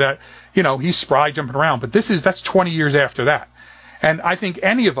and stuff like that, he's spry jumping around. But that's 20 years after that. And I think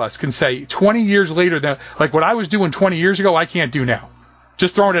any of us can say 20 years later, like what I was doing 20 years ago, I can't do now.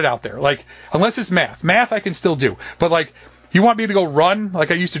 Just throwing it out there. Like, unless it's math I can still do. But like, you want me to go run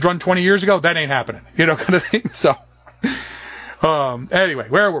like I used to run 20 years ago? That ain't happening. Kind of thing. So, anyway,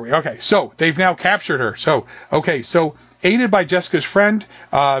 where were we? Okay, so they've now captured her. So aided by Jessica's friend,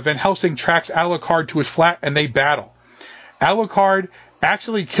 Van Helsing tracks Alucard to his flat and they battle. Alucard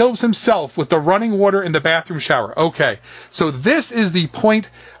actually kills himself with the running water in the bathroom shower. Okay, so this is the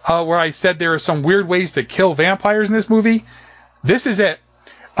point where I said there are some weird ways to kill vampires in this movie. This is it.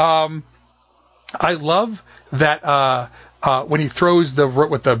 I love that when he throws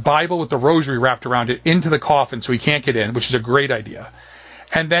with the Bible with the rosary wrapped around it into the coffin so he can't get in, which is a great idea.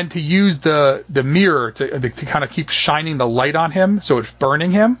 And then to use the mirror to kind of keep shining the light on him so it's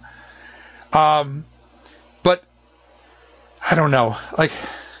burning him. But I don't know. Like,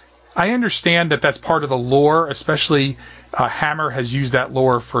 I understand that that's part of the lore, especially Hammer has used that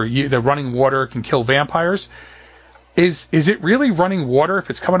lore for the running water can kill vampires. Is it really running water if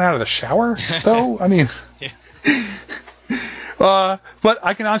it's coming out of the shower, though? I mean, but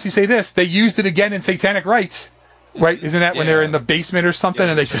I can honestly say this. They used it again in Satanic Rites, right? Isn't that when they're in the basement or something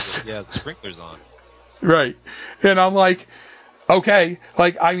and they just... Yeah, the sprinkler's on. Right. And I'm like, okay.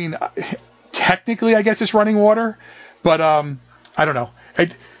 Like, I mean, technically I guess it's running water, but I don't know.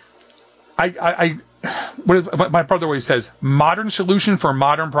 My brother always says, modern solution for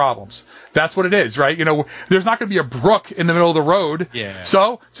modern problems. That's what it is, right? You know, there's not going to be a brook in the middle of the road,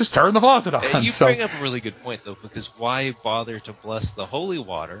 so just turn the faucet on. You bring up a really good point, though, because why bother to bless the holy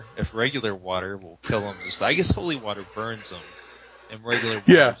water if regular water will kill them? I guess holy water burns them, and regular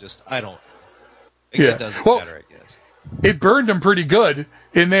water I don't know. It doesn't matter, I guess. It burned them pretty good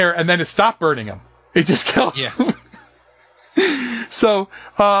in there, and then it stopped burning them. It just killed them. So,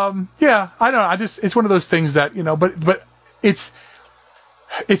 I don't know. It's one of those things that, you know, but it's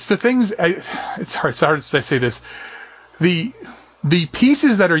the things, it's hard to say this. The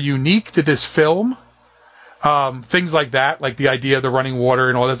pieces that are unique to this film, things like that, like the idea of the running water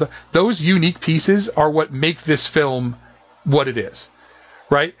and all that stuff, those unique pieces are what make this film what it is,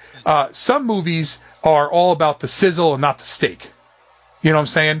 right? Some movies are all about the sizzle and not the steak. You know what I'm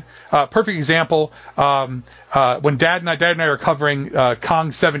saying? Perfect example. When Dad and I are covering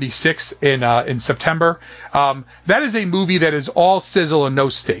Kong 76 in September, that is a movie that is all sizzle and no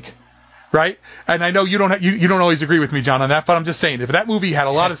steak, right? And I know you don't always agree with me, John, on that, but I'm just saying if that movie had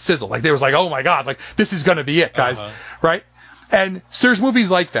a lot of sizzle, like there was like, oh my God, like this is gonna be it, guys, right? And so there's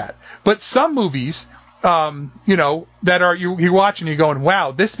movies like that, but some movies, you know, that are you watch and you're going,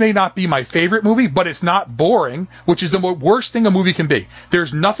 wow, this may not be my favorite movie, but it's not boring, which is the worst thing a movie can be.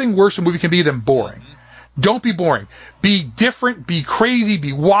 There's nothing worse a movie can be than boring. Don't be boring. Be different, be crazy,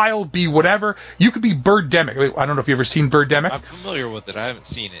 be wild, be whatever. You could be Birdemic. I don't know if you've ever seen Birdemic. I'm familiar with it. I haven't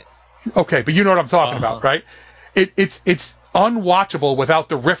seen it. Okay, but you know what I'm talking about, right? It's unwatchable without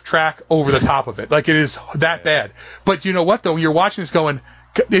the riff track over the top of it. Like, it is that bad. But you know what, though? When you're watching this going...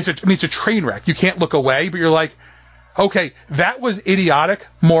 it's a train wreck. You can't look away, but you're like, okay, that was idiotic,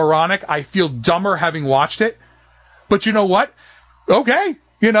 moronic. I feel dumber having watched it. But you know what? Okay,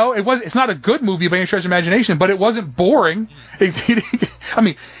 you know, it's not a good movie by any stretch of imagination, but it wasn't boring. I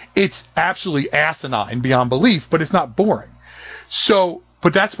mean, it's absolutely asinine beyond belief, but it's not boring. So,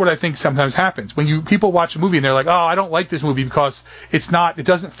 but that's what I think sometimes happens when people watch a movie and they're like, oh, I don't like this movie because it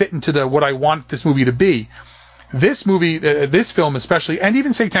doesn't fit into what I want this movie to be. This movie, this film especially, and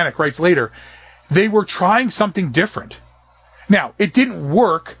even Satanic Rites later, they were trying something different. Now, it didn't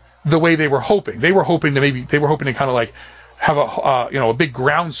work the way they were hoping. They were hoping to kind of like have a big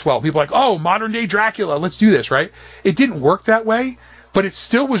groundswell. People like, oh, modern day Dracula, let's do this, right? It didn't work that way, but it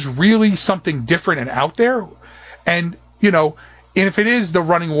still was really something different and out there. And, you know, and if it is the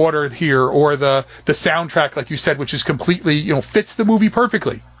running water here or the soundtrack, like you said, which is completely, you know, fits the movie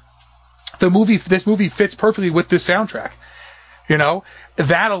perfectly. This movie fits perfectly with this soundtrack. You know,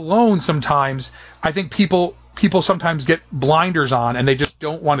 that alone sometimes, I think people sometimes get blinders on and they just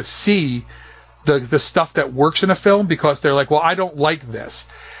don't want to see the stuff that works in a film because they're like, well, I don't like this.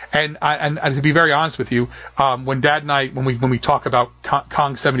 And to be very honest with you, when Dad and I, when we talk about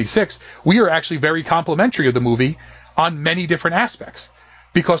Kong 76, we are actually very complimentary of the movie on many different aspects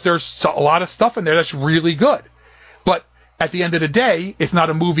because there's a lot of stuff in there that's really good. But at the end of the day, it's not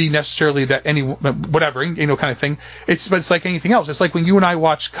a movie necessarily that whatever, you know, kind of thing. But it's like anything else. It's like when you and I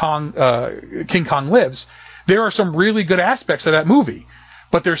watch King Kong Lives, there are some really good aspects of that movie,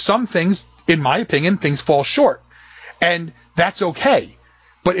 but there's some things, in my opinion, things fall short, and that's okay.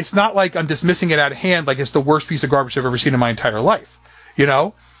 But it's not like I'm dismissing it out of hand like it's the worst piece of garbage I've ever seen in my entire life, you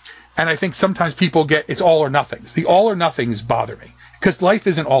know. And I think sometimes people it's all or nothings. The all or nothings bother me because life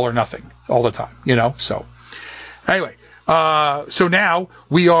isn't all or nothing all the time, you know. So anyway. So now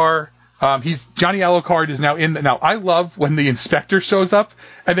we are, Johnny Alucard is now now I love when the inspector shows up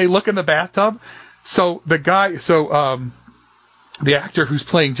and they look in the bathtub. So the actor who's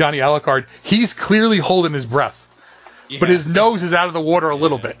playing Johnny Alucard, he's clearly holding his breath, but his nose is out of the water a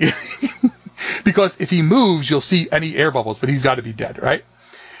little bit because if he moves, you'll see any air bubbles, but he's got to be dead, right?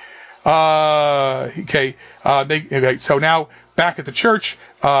 Okay. So now back at the church,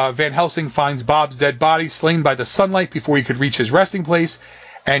 Van Helsing finds Bob's dead body slain by the sunlight before he could reach his resting place.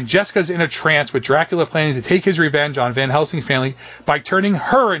 And Jessica's in a trance with Dracula planning to take his revenge on Van Helsing's family by turning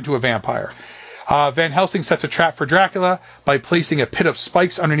her into a vampire. Van Helsing sets a trap for Dracula by placing a pit of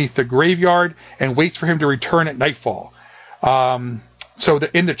spikes underneath the graveyard and waits for him to return at nightfall. So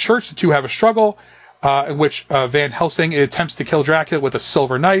in the church, the two have a struggle. in which Van Helsing attempts to kill Dracula with a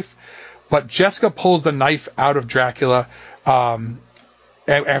silver knife, but Jessica pulls the knife out of Dracula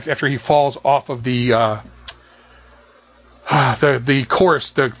after he falls off of the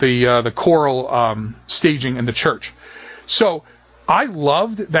chorus, the choral staging in the church. So I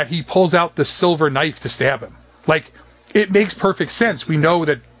loved that he pulls out the silver knife to stab him. Like, it makes perfect sense. We know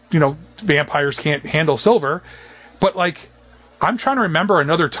that, vampires can't handle silver, but like, I'm trying to remember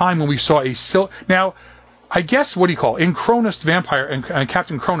another time when we saw a Now, I guess, what do you call it? In Cronus Vampire and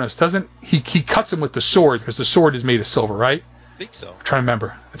Captain Cronus, doesn't he cuts him with the sword because the sword is made of silver, right? I think so. I'm trying to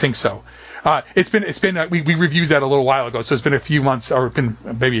remember. I think so. It's been we reviewed that a little while ago, so it's been a few months, or been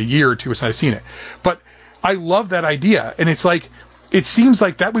maybe a year or two since I've seen it. But I love that idea, and it's like, it seems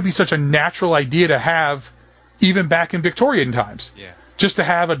like that would be such a natural idea to have even back in Victorian times. Yeah. Just to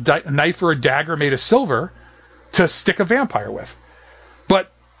have a knife or a dagger made of silver to stick a vampire with.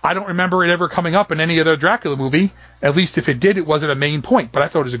 But I don't remember it ever coming up in any other Dracula movie. At least if it did, it wasn't a main point. But I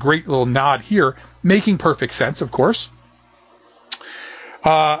thought it was a great little nod here, making perfect sense, of course.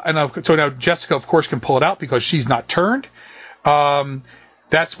 So now Jessica, of course, can pull it out because she's not turned.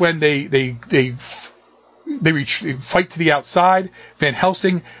 That's when they fight to the outside. Van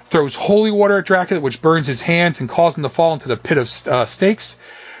Helsing throws holy water at Dracula, which burns his hands and causes him to fall into the pit of stakes.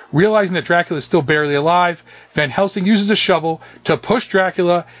 Realizing that Dracula is still barely alive, Van Helsing uses a shovel to push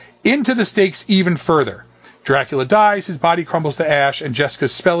Dracula into the stakes even further. Dracula dies, his body crumbles to ash, and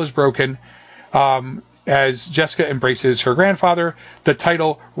Jessica's spell is broken. As Jessica embraces her grandfather, the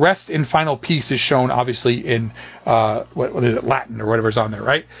title "Rest in Final Peace" is shown, obviously, in what is it, Latin or whatever's on there,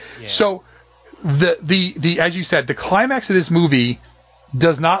 right? Yeah. So the as you said, the climax of this movie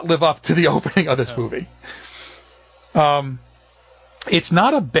does not live up to the opening of this movie. It's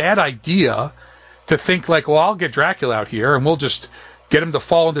not a bad idea to think like, well, I'll get Dracula out here and we'll just get him to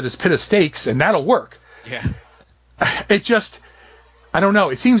fall into this pit of stakes and that'll work. Yeah. It just, I don't know.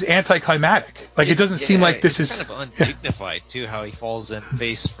 It seems anticlimactic. Like, it doesn't seem like this is kind of undignified too. How he falls in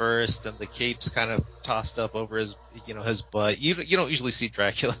face first, and the cape's kind of tossed up over his, his butt. You don't usually see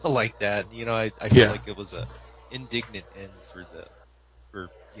Dracula like that. I feel like it was a indignant end for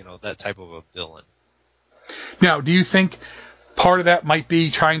that type of a villain. Now, do you think part of that might be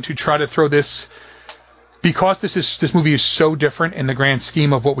trying to throw this, because this movie is so different in the grand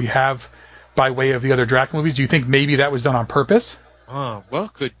scheme of what we have by way of the other Dracula movies? Do you think maybe that was done on purpose? Oh, well,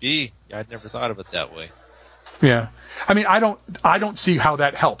 could be. I'd never thought of it that way. Yeah. I mean, I don't see how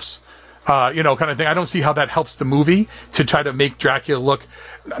that helps. Kind of thing. I don't see how that helps the movie to try to make Dracula look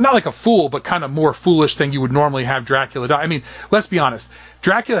not like a fool, but kind of more foolish than you would normally have Dracula die. I mean, let's be honest.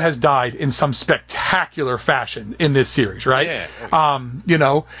 Dracula has died in some spectacular fashion in this series, right?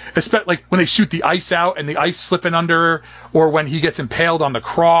 Yeah. Especially like when they shoot the ice out and the ice slipping under, or when he gets impaled on the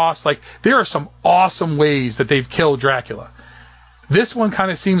cross. Like, there are some awesome ways that they've killed Dracula. This one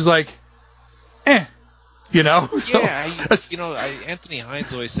kind of seems like, Yeah, So, Anthony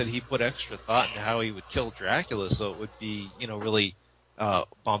Hines always said he put extra thought into how he would kill Dracula, so it would be, really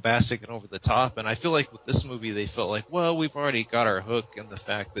bombastic and over the top. And I feel like with this movie, they felt like, well, we've already got our hook in the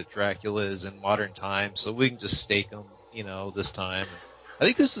fact that Dracula is in modern times, so we can just stake him, this time. I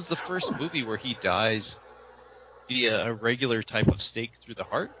think this is the first movie where he dies via a regular type of stake through the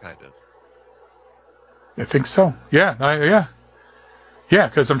heart, kind of. I think so. Yeah. Yeah,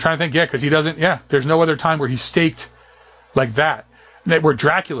 because I'm trying to think. Yeah, because he doesn't. Yeah, there's no other time where he's staked like that. Where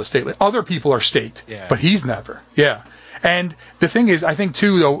Dracula's staked. Like, other people are staked, but he's never. Yeah. And the thing is, I think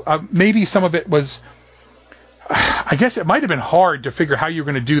too, though, maybe some of it was. I guess it might have been hard to figure how you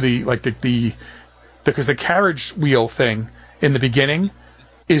were going to do because the carriage wheel thing in the beginning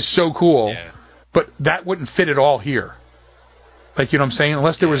is so cool, but that wouldn't fit at all here. Like, you know what I'm saying?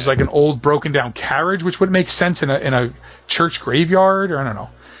 Unless there was like an old broken down carriage, which would make sense in a church graveyard, or I don't know.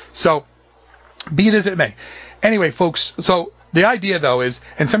 So, be it as it may. Anyway, folks, so the idea though is,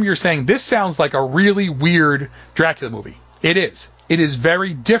 and some of you are saying, this sounds like a really weird Dracula movie. It is. It is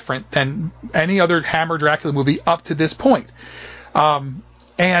very different than any other Hammer Dracula movie up to this point.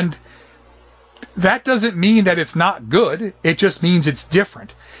 And that doesn't mean that it's not good. It just means it's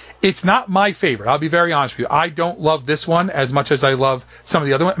different. It's not my favorite. I'll be very honest with you. I don't love this one as much as I love some of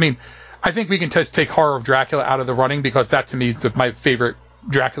the other ones. I mean, I think we can just take Horror of Dracula out of the running because that to me is my favorite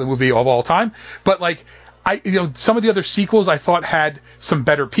Dracula movie of all time. But like, some of the other sequels I thought had some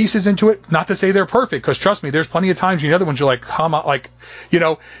better pieces into it. Not to say they're perfect, because trust me, there's plenty of times in the other ones you're like, come on, like,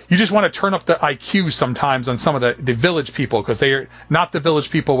 you just want to turn up the IQ sometimes on some of the village people, because they are not the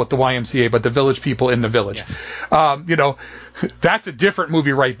village people with the YMCA, but the village people in the village. Yeah. That's a different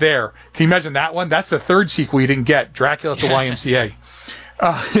movie right there. Can you imagine that one? That's the third sequel you didn't get, Dracula at the YMCA.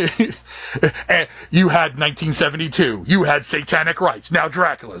 You had 1972. You had Satanic Rites. Now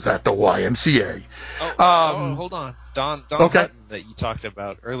Dracula's at the YMCA. Hold on. Don Okay. Hutton that you talked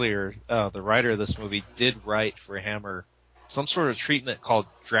about earlier, the writer of this movie, did write for Hammer some sort of treatment called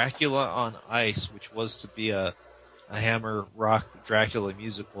Dracula on Ice, which was to be a Hammer rock Dracula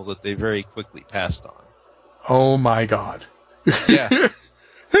musical that they very quickly passed on. Oh my God. Yeah.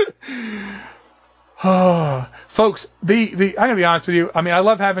 Folks, I'm gonna be honest with you. I mean, I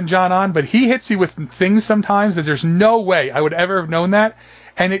love having John on, but he hits you with things sometimes that there's no way I would ever have known that,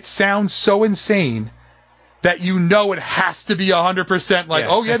 and it sounds so insane that you know it has to be 100%. Like,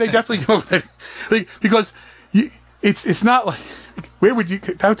 oh yeah, they definitely go with it, like, because it's not like, where would you?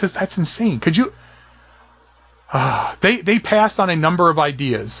 That's insane. Could you? They passed on a number of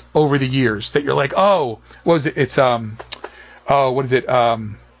ideas over the years that you're like, oh, what was it? It's what is it?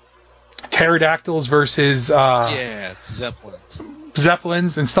 Pterodactyls versus it's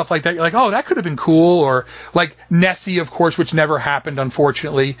Zeppelins and stuff like that. You're like, oh, that could have been cool. Or like Nessie, of course, which never happened,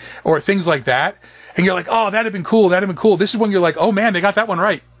 unfortunately, or things like that. And you're like, oh, that'd have been cool. This is when you're like, oh man, they got that one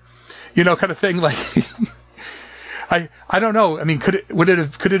right, kind of thing. Like, I don't know. I mean, could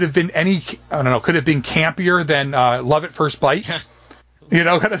it have been any? I don't know. Could it have been campier than Love at First Bite? Kind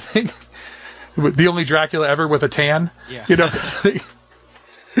of thing. The only Dracula ever with a tan. Yeah.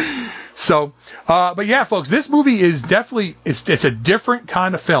 So, but yeah, folks, this movie is definitely, it's a different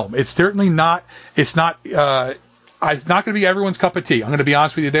kind of film. It's certainly not, it's not going to be everyone's cup of tea. I'm going to be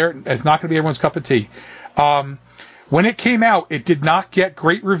honest with you there. It's not going to be everyone's cup of tea. When it came out, it did not get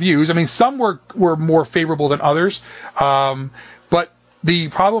great reviews. I mean, some were more favorable than others. But the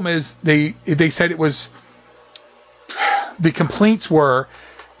problem is they said it was, the complaints were,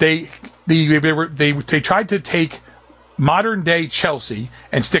 they tried to take modern day Chelsea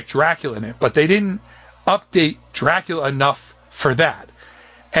and stick Dracula in it, but they didn't update Dracula enough for that.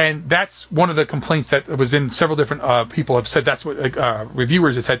 And that's one of the complaints that was in several different people have said. That's what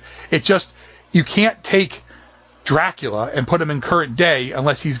reviewers have said. It just, you can't take Dracula and put him in current day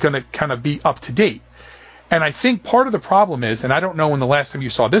unless he's going to kind of be up to date. And I think part of the problem is, and I don't know when the last time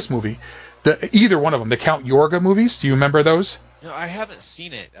you saw this movie, either one of them, the Count Yorga movies. Do you remember those? No, I haven't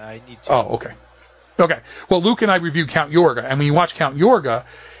seen it. I need to. Oh, okay. Okay. Well, Luke and I reviewed Count Yorga, and when you watch Count Yorga,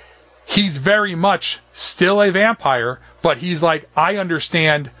 he's very much still a vampire, but he's like, I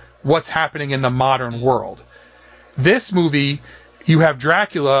understand what's happening in the modern world. This movie, you have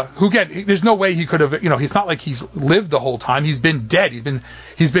Dracula, who, again, there's no way he could have, he's not like he's lived the whole time. He's been dead.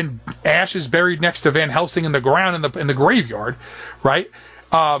 He's been ashes buried next to Van Helsing in the ground in the graveyard, right?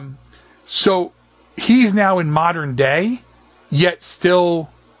 So he's now in modern day, yet still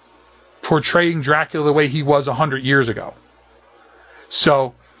portraying Dracula the way he was 100 years ago.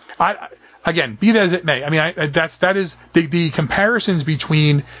 So, again, be that as it may, I mean, that is the comparisons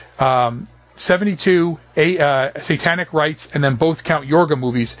between 72 Satanic Rites and then both Count Yorga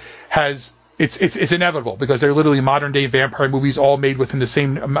movies it's inevitable because they're literally modern day vampire movies, all made within the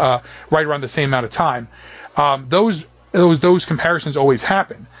same right around the same amount of time. Those comparisons always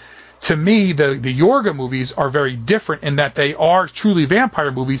happen. To me, the Yorga movies are very different in that they are truly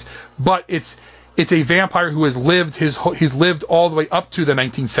vampire movies, but it's a vampire who has lived he's lived all the way up to the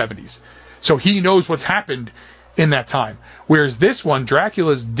 1970s, so he knows what's happened in that time. Whereas this one,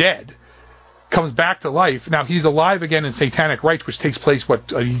 Dracula's dead, comes back to life. Now he's alive again in Satanic Rites, which takes place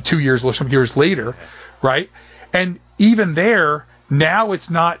 2 years or some years later, right? And even there, now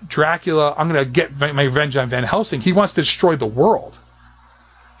it's not Dracula, I'm going to get my revenge on Van Helsing. He wants to destroy the world.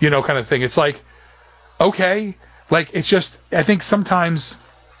 Kind of thing. It's like, okay, like, it's just, I think sometimes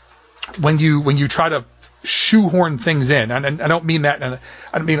when you try to shoehorn things in, and I don't mean that, and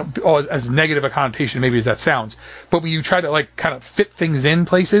I don't mean as negative a connotation maybe as that sounds, but when you try to like kind of fit things in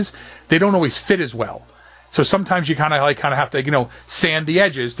places, they don't always fit as well. So sometimes you kind of have to, sand the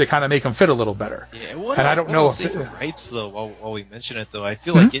edges to kind of make them fit a little better. Yeah, and I don't know if for Rights though, while we mention it though, I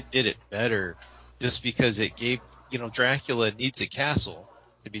feel like it did it better just because it gave, Dracula needs a castle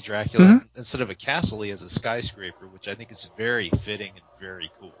to be Dracula. Instead of a castle, he has a skyscraper, which I think is very fitting and very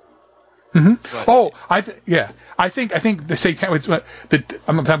cool. So I think the Satanic.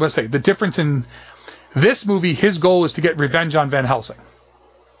 I'm going to say the difference in this movie. His goal is to get revenge on Van Helsing.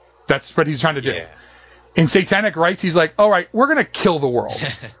 That's what he's trying to do. Yeah. In Satanic Rites, he's like, all right, we're going to kill the world.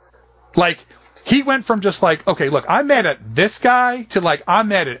 Like, he went from just like, okay, look, I'm mad at this guy to like, I'm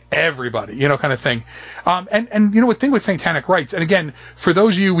mad at everybody, kind of thing. And the thing with Satanic Rites, and again, for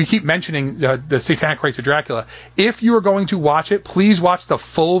those of you, we keep mentioning the Satanic Rites of Dracula. If you are going to watch it, please watch the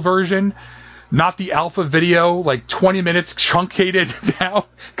full version not the alpha video, like 20 minutes truncated down,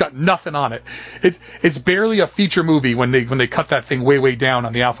 got nothing on it. It's barely a feature movie when they cut that thing way down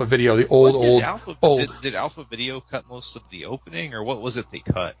on the alpha video, the old. Did Alpha Video cut most of the opening, or what was it they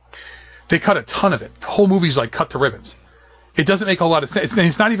cut? They cut a ton of it. The whole movie's like cut to ribbons. It doesn't make a lot of sense.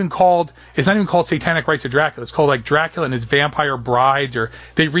 It's not even called Satanic Rites of Dracula. It's called like Dracula and His Vampire Brides, or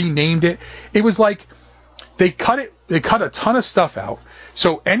they renamed it. It was like they cut a ton of stuff out.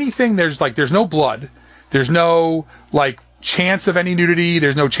 So anything there's no blood, there's no like chance of any nudity,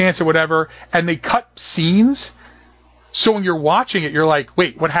 there's no chance of whatever, and they cut scenes. So when you're watching it, you're like,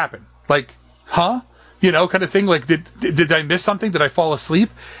 wait, what happened? Like, huh? You know, kind of thing. Like, did I miss something? Did I fall asleep?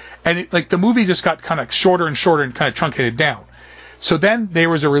 And the movie just got kind of shorter and shorter and kind of truncated down. So then there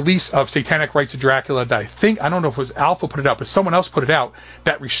was a release of Satanic Rites of Dracula that I don't know if it was Alpha put it out, but someone else put it out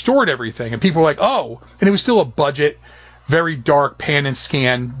that restored everything. And people were like, oh, and it was still a budget, very dark pan and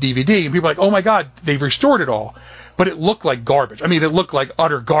scan DVD. And people were like, oh my God, they've restored it all. But it looked like garbage. I mean, it looked like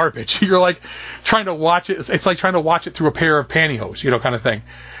utter garbage. You're like trying to watch it. It's like trying to watch it through a pair of pantyhose, kind of thing.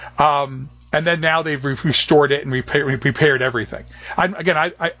 And then now they've restored it and prepared everything.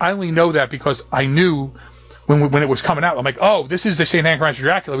 I only know that because I knew when it was coming out. I'm like, oh, this is the Satanic Rites of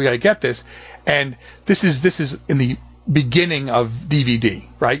Dracula. We got to get this. And this is in the beginning of DVD,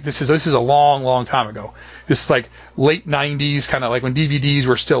 right? This is a long time ago. This is like late 90s, kind of like when DVDs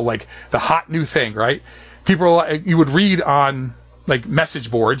were still like the hot new thing, right? You would read on like message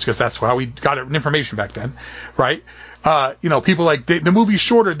boards, because that's how we got information back then, right? People like the movie's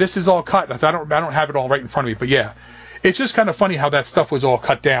shorter. This is all cut. I don't have it all right in front of me, but yeah, it's just kind of funny how that stuff was all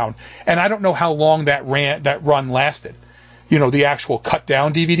cut down. And I don't know how long that run lasted. The actual cut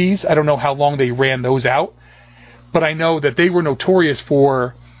down DVDs. I don't know how long they ran those out, but I know that they were notorious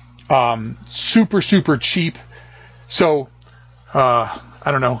for super cheap. So I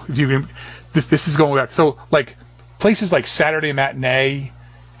don't know if you. This is going back. So like places like Saturday Matinee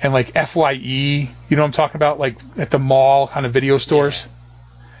and like FYE, you know what I'm talking about? Like at the mall kind of video stores. Yeah.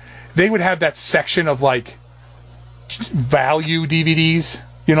 They would have that section of like value DVDs.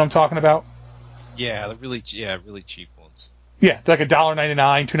 You know what I'm talking about? Yeah, the really cheap ones. Yeah, like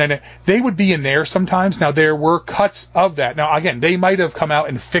 $1.99, $2.99. They would be in there sometimes. Now there were cuts of that. Now again, they might have come out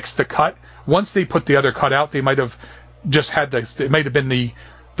and fixed the cut. Once they put the other cut out, they might have just had it might have been the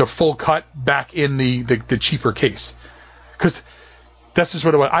full cut back in the cheaper case. Because that's just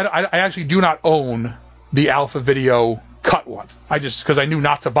what it was. I actually do not own the Alpha Video cut one. Because I knew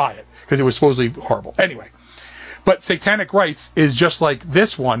not to buy it because it was supposedly horrible. Anyway, but Satanic Rites is just like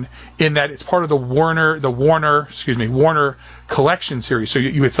this one in that it's part of the Warner collection series. So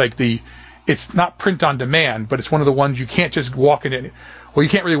it's like it's not print on demand, but it's one of the ones you can't just walk in. Well, you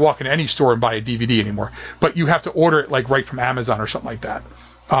can't really walk into any store and buy a DVD anymore, but you have to order it like right from Amazon or something like that.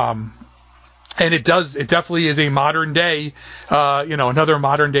 And it definitely is a modern day, another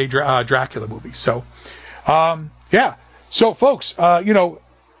modern day Dracula movie. So, yeah. So folks,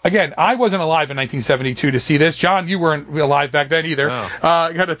 again, I wasn't alive in 1972 to see this. John, you weren't alive back then either. No.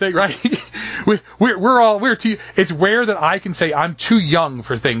 Kind of thing, right? we're too, it's rare that I can say I'm too young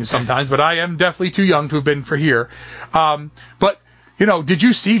for things sometimes, but I am definitely too young to have been for here. But, did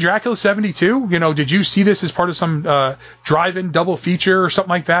you see Dracula 72? Did you see this as part of some drive-in double feature or something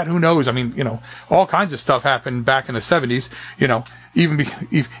like that? Who knows? I mean, all kinds of stuff happened back in the 70s,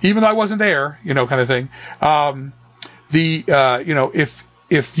 even though I wasn't there, kind of thing.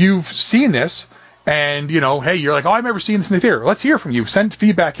 If you've seen this and, hey, you're like, oh, I've never seen this in the theater. Let's hear from you. Send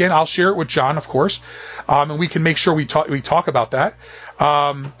feedback in. I'll share it with John, of course. And we can make sure we talk about that.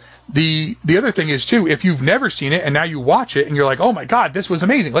 The other thing is, too, if you've never seen it and now you watch it and you're like, oh, my God, this was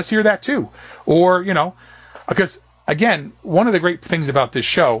amazing. Let's hear that, too. Or, because, again, one of the great things about this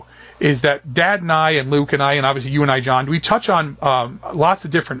show is that Dad and I and Luke and I and obviously you and I, John, we touch on lots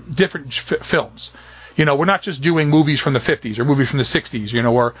of different films. We're not just doing movies from the 50s or movies from the 60s,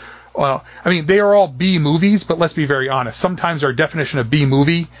 they are all B movies, but let's be very honest. Sometimes our definition of B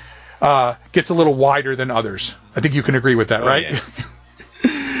movie gets a little wider than others. I think you can agree with that, right? Yeah.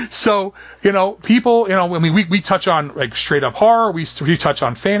 So, people, we touch on like straight up horror, we touch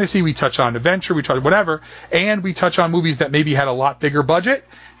on fantasy, we touch on adventure, we touch whatever, and we touch on movies that maybe had a lot bigger budget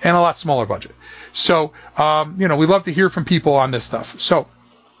and a lot smaller budget. So, we love to hear from people on this stuff. So,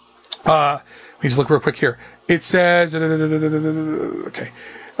 let me just look real quick here. It says, okay,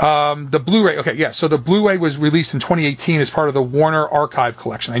 the Blu-ray. Okay, yeah. So the Blu-ray was released in 2018 as part of the Warner Archive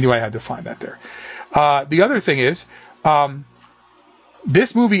collection. I knew I had to find that there. The other thing is,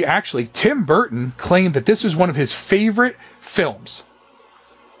 this movie actually, Tim Burton claimed that this was one of his favorite films.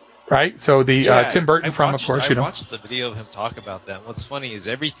 right? So the Tim Burton I watched the video of him talk about that. And what's funny is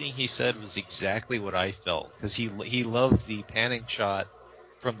everything he said was exactly what I felt, because he loved the panning shot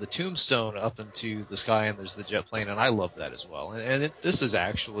from the tombstone up into the sky, and there's the jet plane, and I love that as well. And this is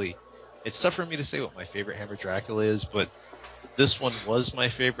actually, it's tough for me to say what my favorite Hammer Dracula is, but this one was my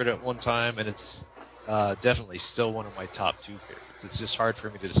favorite at one time, and it's definitely still one of my top 2 favorites. It's just hard for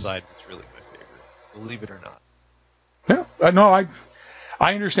me to decide what's really my favorite, believe it or not. No,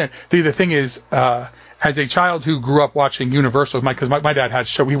 I understand. The thing is, as a child who grew up watching Universal, because my dad had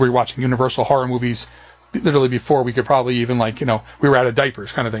we were watching Universal horror movies literally before we could probably even we were out of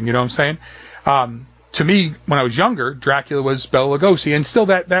diapers kind of thing. You know what I'm saying? To me, when I was younger, Dracula was Bela Lugosi, and still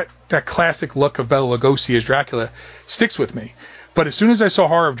that classic look of Bela Lugosi as Dracula sticks with me. But as soon as I saw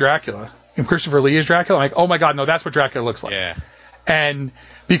Horror of Dracula and Christopher Lee as Dracula, I'm like, oh my God, no, that's what Dracula looks like. Yeah. And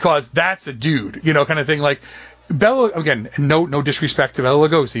because that's a dude, kind of thing. Like Bela, again, no disrespect to Bela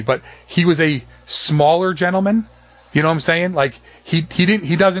Lugosi, but he was a smaller gentleman. You know what I'm saying? Like he's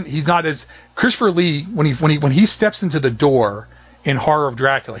not as Christopher Lee when he steps into the door in Horror of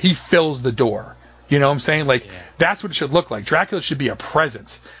Dracula, he fills the door. You know what I'm saying? Like that's what it should look like. Dracula should be a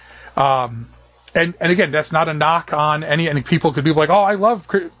presence. And again, that's not a knock on any people could be like, oh, I love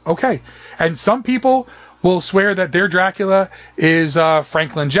okay. And some people will swear that their Dracula is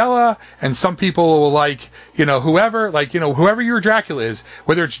Frank Langella, and some people will whoever your Dracula is,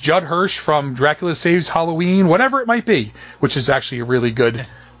 whether it's Judd Hirsch from Dracula Saves Halloween, whatever it might be, which is actually a really good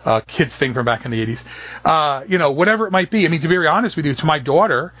kids thing from back in the 80s. Whatever it might be. I mean, to be very honest with you, to my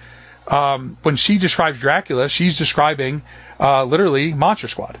daughter, when she describes Dracula, she's describing literally Monster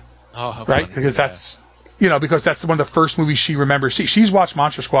Squad. Oh, right? Because that's one of the first movies she remembers. She's watched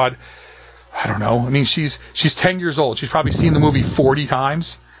Monster Squad. I don't know. I mean, she's 10 years old. She's probably seen the movie 40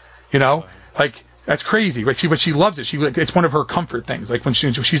 times. Like that's crazy. But she loves it. It's one of her comfort things. Like when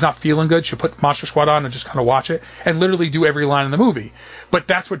she's not feeling good, she'll put Monster Squad on and just kind of watch it and literally do every line in the movie. But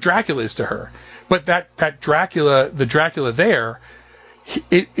that's what Dracula is to her. But that Dracula, the Dracula there,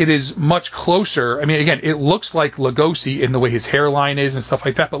 it is much closer. I mean, again, it looks like Lugosi in the way his hairline is and stuff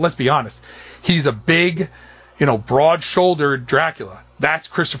like that. But let's be honest, he's a big, broad-shouldered Dracula. That's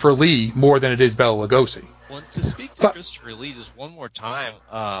Christopher Lee more than it is Bela Lugosi. Well, to speak to Christopher Lee just one more time,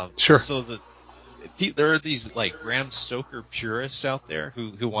 sure. So there are these like Bram Stoker purists out there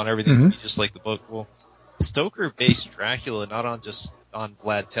who want everything to be just like the book. Well, Stoker based Dracula not on just on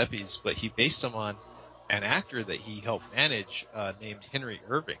Vlad Tepes, but he based him on an actor that he helped manage named Henry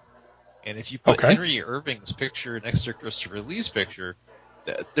Irving. And if you put Henry Irving's picture next to Christopher Lee's picture,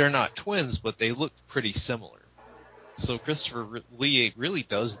 they're not twins, but they look pretty similar. So Christopher Lee really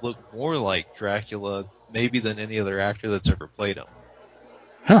does look more like Dracula maybe than any other actor that's ever played him.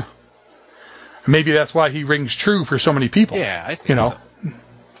 Huh. Maybe that's why he rings true for so many people. Yeah, I think so.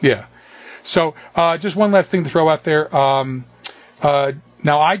 Yeah. So just one last thing to throw out there.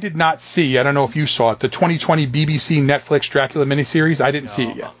 Now, I did not see, I don't know if you saw it, the 2020 BBC Netflix Dracula miniseries. I didn't see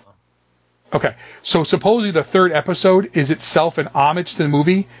it yet. Okay. So supposedly the 3rd episode is itself an homage to the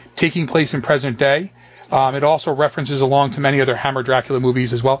movie taking place in present day. It also references along to many other Hammer Dracula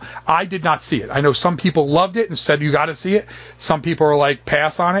movies as well. I did not see it. I know some people loved it and said you got to see it. Some people are like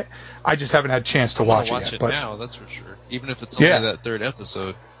pass on it. I just haven't had a chance to watch it yet. Now, that's for sure. Even if it's only that 3rd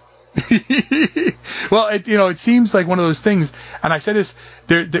episode. Well, it seems like one of those things, and I said this.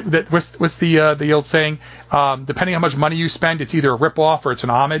 What's the old saying? Depending how much money you spend, it's either a ripoff or it's an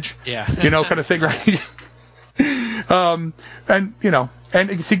homage. Yeah. Kind of thing, right? But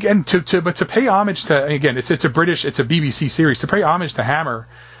to pay homage to, again, it's a BBC series. To pay homage to Hammer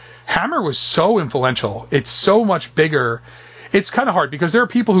was so influential. It's so much bigger. It's kind of hard because there are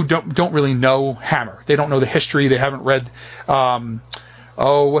people who don't really know Hammer. They don't know the history. They haven't read.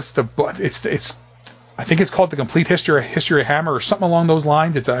 What's the book? I think it's called The Complete History of Hammer or something along those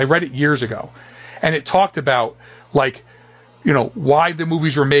lines. I read it years ago, and it talked about why the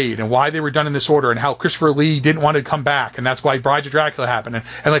movies were made and why they were done in this order and how Christopher Lee didn't want to come back and that's why Bride of Dracula happened and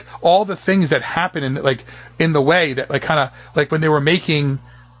like all the things that happened in the way that when they were making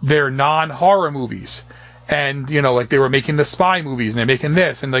their non-horror movies and they were making the spy movies and they're making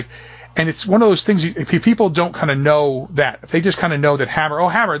this and it's one of those things people don't kind of know that. If they just kind of know that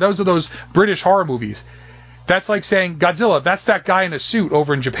Hammer, those are those British horror movies. That's like saying Godzilla, that's that guy in a suit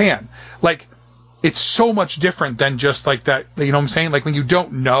over in Japan. It's so much different than just like that. You know what I'm saying? Like when you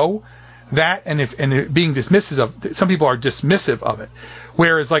don't know that, and it being dismissive of, some people are dismissive of it.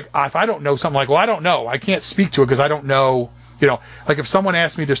 Whereas if I don't know something, I don't know, I can't speak to it because I don't know. If someone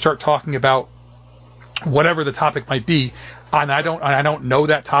asked me to start talking about whatever the topic might be, and I don't know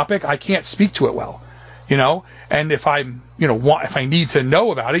that topic, I can't speak to it well. and if I'm, if I need to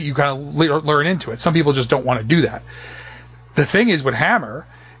know about it, you kind of learn into it. Some people just don't want to do that. The thing is with Hammer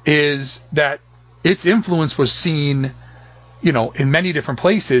is that its influence was seen, in many different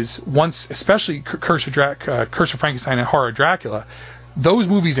places. Once, especially Curse of Frankenstein and Horror of Dracula, those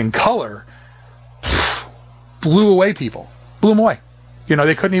movies in color blew them away.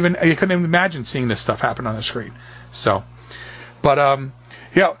 They couldn't even imagine seeing this stuff happen on the screen. So, but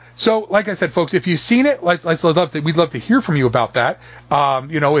so like I said, folks, if you've seen it, we'd love to hear from you about that.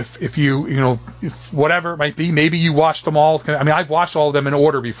 If you, if whatever it might be, maybe you watched them all. I mean, I've watched all of them in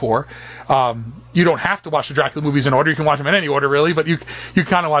order before. You don't have to watch the Dracula movies in order. You can watch them in any order, really, but you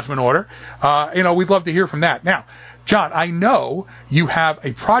kind of watch them in order. We'd love to hear from that. Now, John, I know you have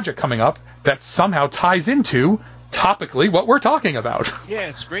a project coming up that somehow ties into topically what we're talking about. Yeah,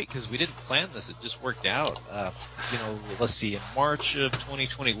 it's great because we didn't plan this. It just worked out. Let's see. In March of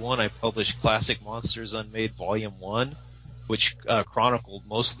 2021, I published Classic Monsters Unmade Volume 1, which chronicled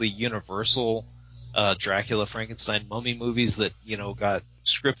mostly Universal Dracula, Frankenstein, Mummy movies that, got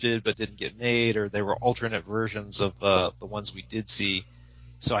scripted but didn't get made, or they were alternate versions of the ones we did see.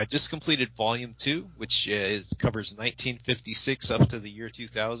 So I just completed Volume 2, which covers 1956 up to the year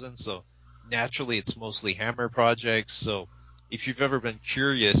 2000. So naturally, it's mostly Hammer projects. So if you've ever been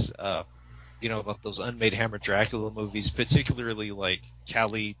curious, about those unmade Hammer Dracula movies, particularly like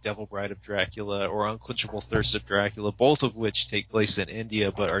Kali, Devil Bride of Dracula, or Unquenchable Thirst of Dracula, both of which take place in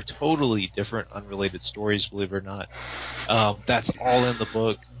India but are totally different, unrelated stories, believe it or not. That's all in the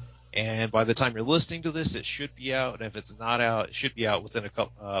book. And by the time you're listening to this, it should be out. And if it's not out, it should be out within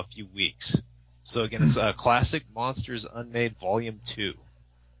a few weeks. So again, it's Classic Monsters Unmade Volume 2.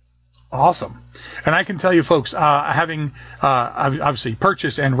 Awesome. And I can tell you, folks, having obviously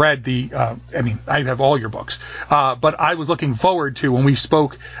purchased and read I have all your books, but I was looking forward to, when we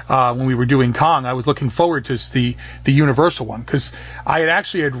spoke, when we were doing Kong, I was looking forward to the Universal one, because I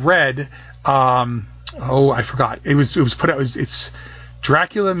had read, I forgot. It's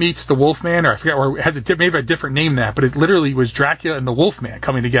Dracula Meets the Wolfman, or I forget, or it has maybe a different name than that, but it literally was Dracula and the Wolfman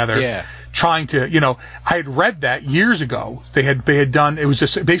coming together. Yeah. Trying to, I had read that years ago. They had done, it was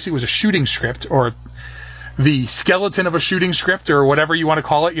just basically was a shooting script, or the skeleton of a shooting script, or whatever you want to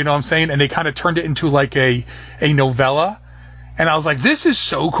call it, you know what I'm saying? And they kind of turned it into like a novella. And I was like, this is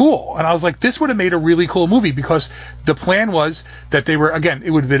so cool. And I was like, this would have made a really cool movie, because the plan was that they were, again, it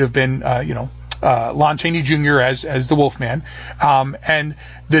would have been, Lon Chaney Jr. as the Wolfman, and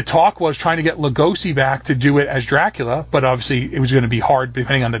the talk was trying to get Lugosi back to do it as Dracula, but obviously it was going to be hard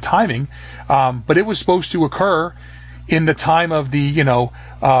depending on the timing. But it was supposed to occur in the time of the,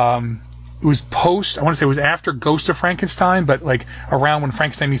 it was post, I want to say it was after Ghost of Frankenstein, but like around when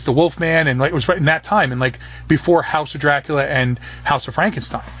Frankenstein meets the Wolfman, and like it was right in that time, and like before House of Dracula and House of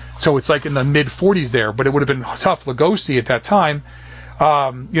Frankenstein. So it's like in the mid 40s there, but it would have been tough. Lugosi at that time,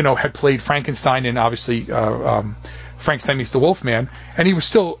 had played Frankenstein in, obviously, Frankenstein Meets the Wolfman, and he was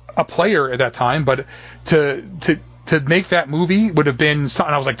still a player at that time, but to make that movie would have been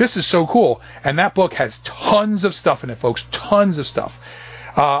something. I was like, this is so cool. And that book has tons of stuff in it, folks, tons of stuff.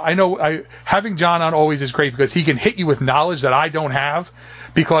 I know having John on always is great, because he can hit you with knowledge that I don't have,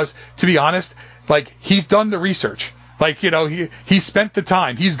 because, to be honest, like, he's done the research. Like, he spent the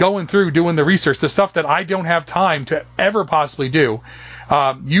time. He's going through doing the research, the stuff that I don't have time to ever possibly do.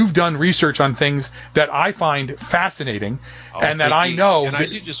 You've done research on things that I find fascinating, and that I know. And I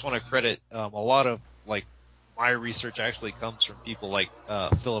do just want to credit a lot of, like, my research actually comes from people like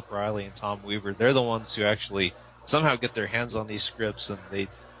Philip Riley and Tom Weaver. They're the ones who actually somehow get their hands on these scripts, and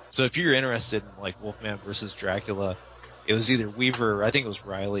so if you're interested in, like, Wolfman versus Dracula, it was either Weaver, or I think it was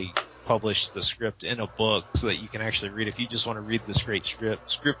Riley, published the script in a book so that you can actually read. If you just want to read this great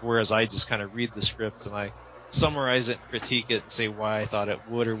script, whereas I just kind of read the script and I summarize it, critique it, and say why I thought it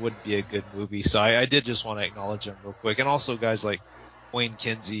would or wouldn't be a good movie. So I did just want to acknowledge them real quick. And also guys like Wayne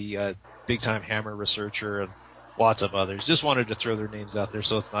Kinsey, big-time Hammer researcher, and lots of others. Just wanted to throw their names out there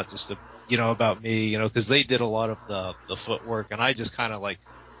so it's not just about me, because they did a lot of the footwork, and I just kind of like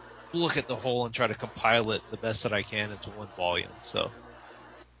look at the whole and try to compile it the best that I can into one volume. So.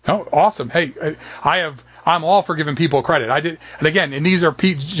 Oh, awesome. Hey, I'm all for giving people credit. And again, and these are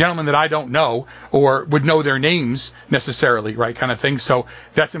gentlemen that I don't know or would know their names necessarily, right, kind of thing. So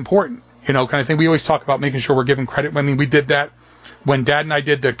that's important, kind of thing. We always talk about making sure we're giving credit. I mean, we did that when Dad and I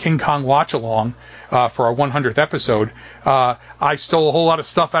did the King Kong watch along for our 100th episode. I stole a whole lot of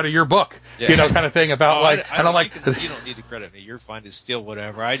stuff out of your book, kind of thing about I'm like, you don't need to credit me. You're fine to steal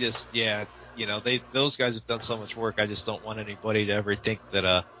whatever. I just, those guys have done so much work. I just don't want anybody to ever think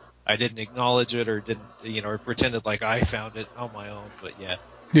that I didn't acknowledge it or didn't, or pretended like I found it on my own. But yeah.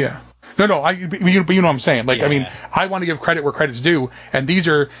 Yeah. No, but you know what I'm saying. Like, Yeah. I mean, I want to give credit where credit's due, and these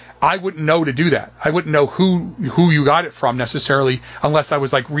are, I wouldn't know to do that. I wouldn't know who you got it from necessarily unless I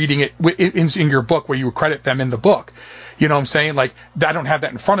was like reading it in your book where you would credit them in the book. You know what I'm saying? Like, I don't have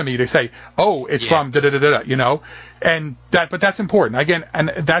that in front of me to say, oh, it's from da-da-da-da, you know? But that's important. Again, and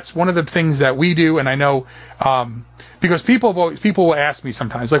that's one of the things that we do, and I know, because people will ask me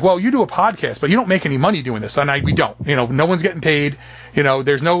sometimes, like, well, you do a podcast, but you don't make any money doing this. And we don't. You know, no one's getting paid. You know,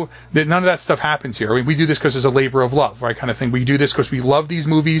 none of that stuff happens here. I mean, we do this because it's a labor of love, right, kind of thing. We do this because we love these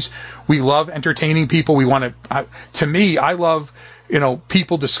movies. We love entertaining people. We want to me, I love, you know,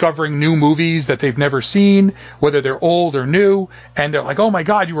 people discovering new movies that they've never seen, whether they're old or new, and they're like, "Oh my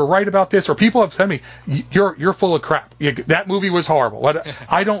God, you were right about this," or people have said to me, "You're full of crap. That movie was horrible."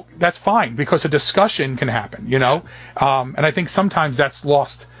 I don't. That's fine because a discussion can happen, you know. And I think sometimes that's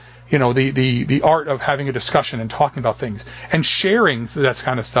lost, you know, the art of having a discussion and talking about things and sharing that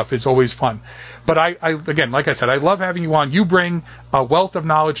kind of stuff is always fun. But I again, like I said, I love having you on. You bring a wealth of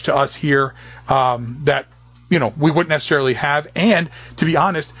knowledge to us here that, you know, we wouldn't necessarily have. And to be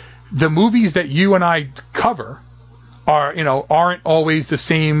honest, the movies that you and I cover are, you know, aren't always the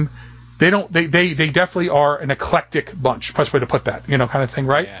same. They definitely are an eclectic bunch. Best way to put that, you know, kind of thing,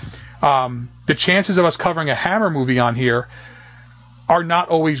 right? Yeah. The chances of us covering a Hammer movie on here are not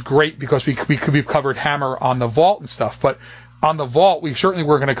always great because we've covered Hammer on the Vault and stuff. But on the Vault, we certainly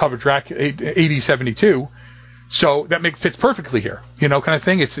were going to cover Dracula 8072. So that fits perfectly here, you know, kind of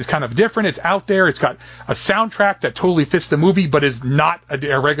thing. It's kind of different. It's out there. It's got a soundtrack that totally fits the movie, but is not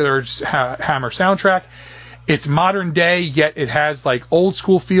a regular Hammer soundtrack. It's modern day, yet it has like old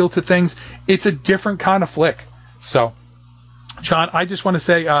school feel to things. It's a different kind of flick. So, John, I just want to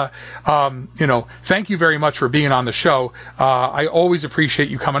say, you know, thank you very much for being on the show. I always appreciate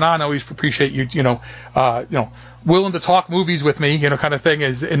you coming on. I always appreciate you, you know, willing to talk movies with me, you know, kind of thing,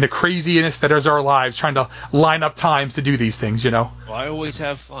 is in the craziness that is our lives, trying to line up times to do these things, you know. Well, I always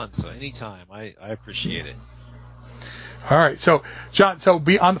have fun, so anytime. I appreciate it. All right, so John,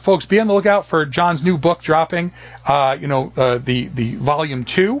 be on the lookout for John's new book dropping. You know, the volume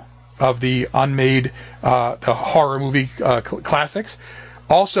 2 of the unmade the horror movie classics.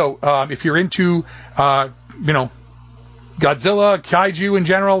 Also, if you're into you know, Godzilla, kaiju in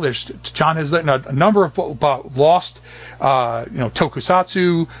general, John has written a number of about Lost, you know,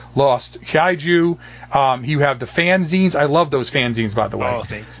 Tokusatsu, Lost Kaiju. You have the fanzines. I love those fanzines, by the way. Oh,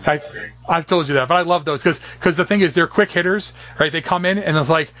 thank you. I've told you that, but I love those because the thing is, they're quick hitters, right? They come in and it's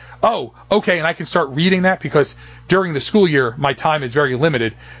like, oh, okay, and I can start reading that because during the school year, my time is very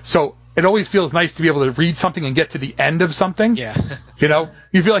limited. So it always feels nice to be able to read something and get to the end of something. Yeah. You know,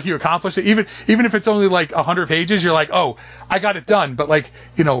 you feel like you accomplished it. Even if it's only like 100 pages, you're like, oh, I got it done. But like,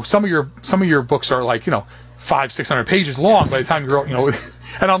 you know, some of your books are like, you know, 500-600 pages long by the time you're, you know,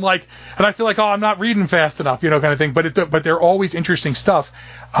 and I'm like, and I feel like, oh, I'm not reading fast enough, you know, kind of thing. But they're always interesting stuff.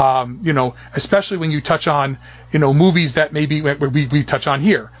 You know, especially when you touch on, you know, movies that maybe we touch on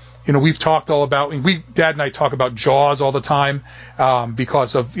here. You know, we've talked all about, Dad and I talk about Jaws all the time,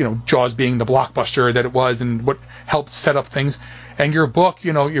 because of, you know, Jaws being the blockbuster that it was and what helped set up things. And your book,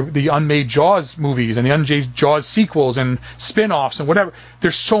 you know, the unmade Jaws movies and the unmade Jaws sequels and spin-offs and whatever,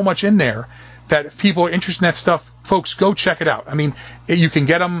 there's so much in there that if people are interested in that stuff, folks, go check it out. I mean, you can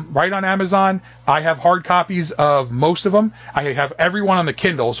get them right on Amazon. I have hard copies of most of them. I have everyone on the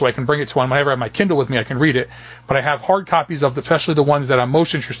Kindle, so I can bring it to one. Whenever I have my Kindle with me, I can read it. But I have hard copies of especially the ones that I'm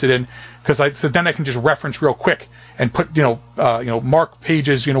most interested in, because so then I can just reference real quick and put, you know, mark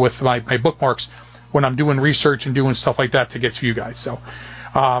pages, you know, with my bookmarks when I'm doing research and doing stuff like that to get to you guys. So,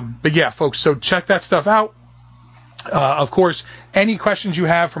 but yeah, folks, so check that stuff out. Of course, any questions you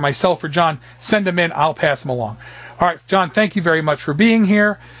have for myself or John, send them in. I'll pass them along. All right, John, thank you very much for being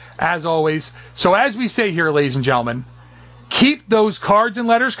here, as always. So as we say here, ladies and gentlemen, keep those cards and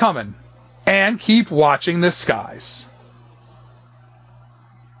letters coming, and keep watching the skies.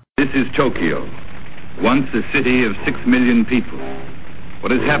 This is Tokyo, once a city of 6 million people.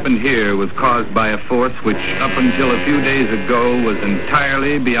 What has happened here was caused by a force which, up until a few days ago, was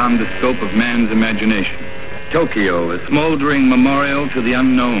entirely beyond the scope of man's imagination. Tokyo, a smoldering memorial to the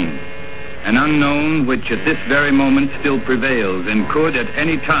unknown, an unknown which at this very moment still prevails and could at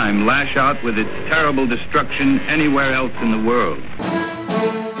any time lash out with its terrible destruction anywhere else in the world.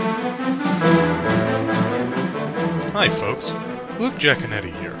 Hi folks, Luke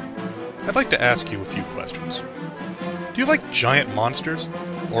Giaconetti here. I'd like to ask you a few questions. Do you like giant monsters,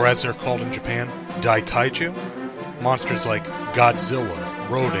 or as they're called in Japan, Daikaiju? Monsters like Godzilla,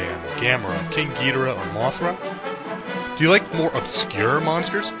 Rodan, Gamera, King Ghidorah, or Mothra? Do you like more obscure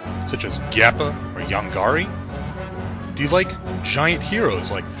monsters, such as Gappa or Yongari? Do Do you like giant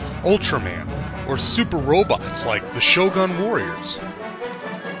heroes like Ultraman, or super robots like the Shogun Warriors?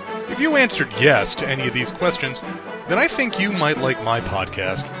 If you answered yes to any of these questions, then I think you might like my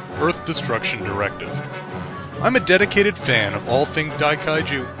podcast, Earth Destruction Directive. I'm a dedicated fan of all things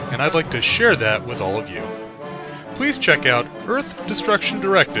Daikaiju, and I'd like to share that with all of you. Please check out Earth Destruction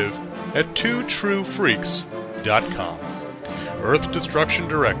Directive at twotruefreaks.com. Earth Destruction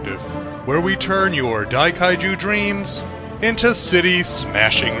Directive, where we turn your Daikaiju dreams into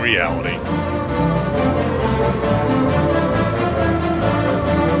city-smashing reality.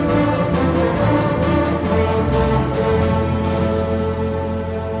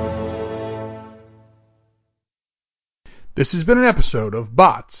 This has been an episode of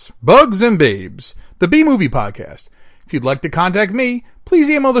Bots, Bugs, and Babes, the B-Movie Podcast. If you'd like to contact me,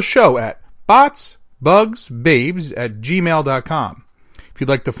 please email the show at botsbugsbabes@gmail.com. If you'd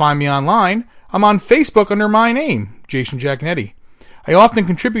like to find me online, I'm on Facebook under my name, Jason Giaconetti. I often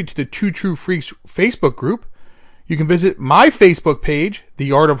contribute to the Two True Freaks Facebook group. You can visit my Facebook page,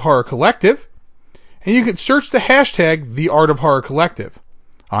 The Art of Horror Collective, and you can search the hashtag The Art of Horror Collective.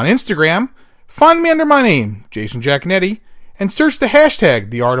 On Instagram, find me under my name, Jason Giaconetti, and search the hashtag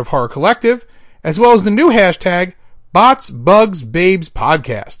The Art of Horror Collective, as well as the new hashtag Bots, Bugs, Babes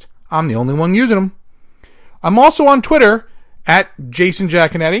Podcast. I'm the only one using them. I'm also on Twitter at Jason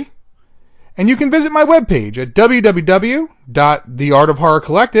Giaconetti, and you can visit my webpage at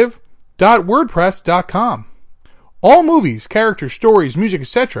www.theartofhorrorcollective.wordpress.com. All movies, characters, stories, music,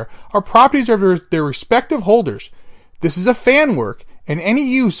 etc. are properties of their respective holders. This is a fan work, and any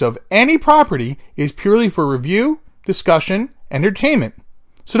use of any property is purely for review, discussion, entertainment.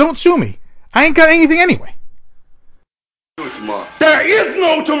 So don't sue me. I ain't got anything anyway. There is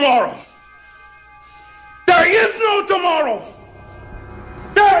no tomorrow. There is no tomorrow.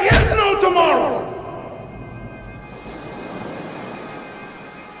 There is no tomorrow.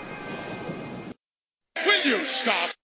 Will you stop?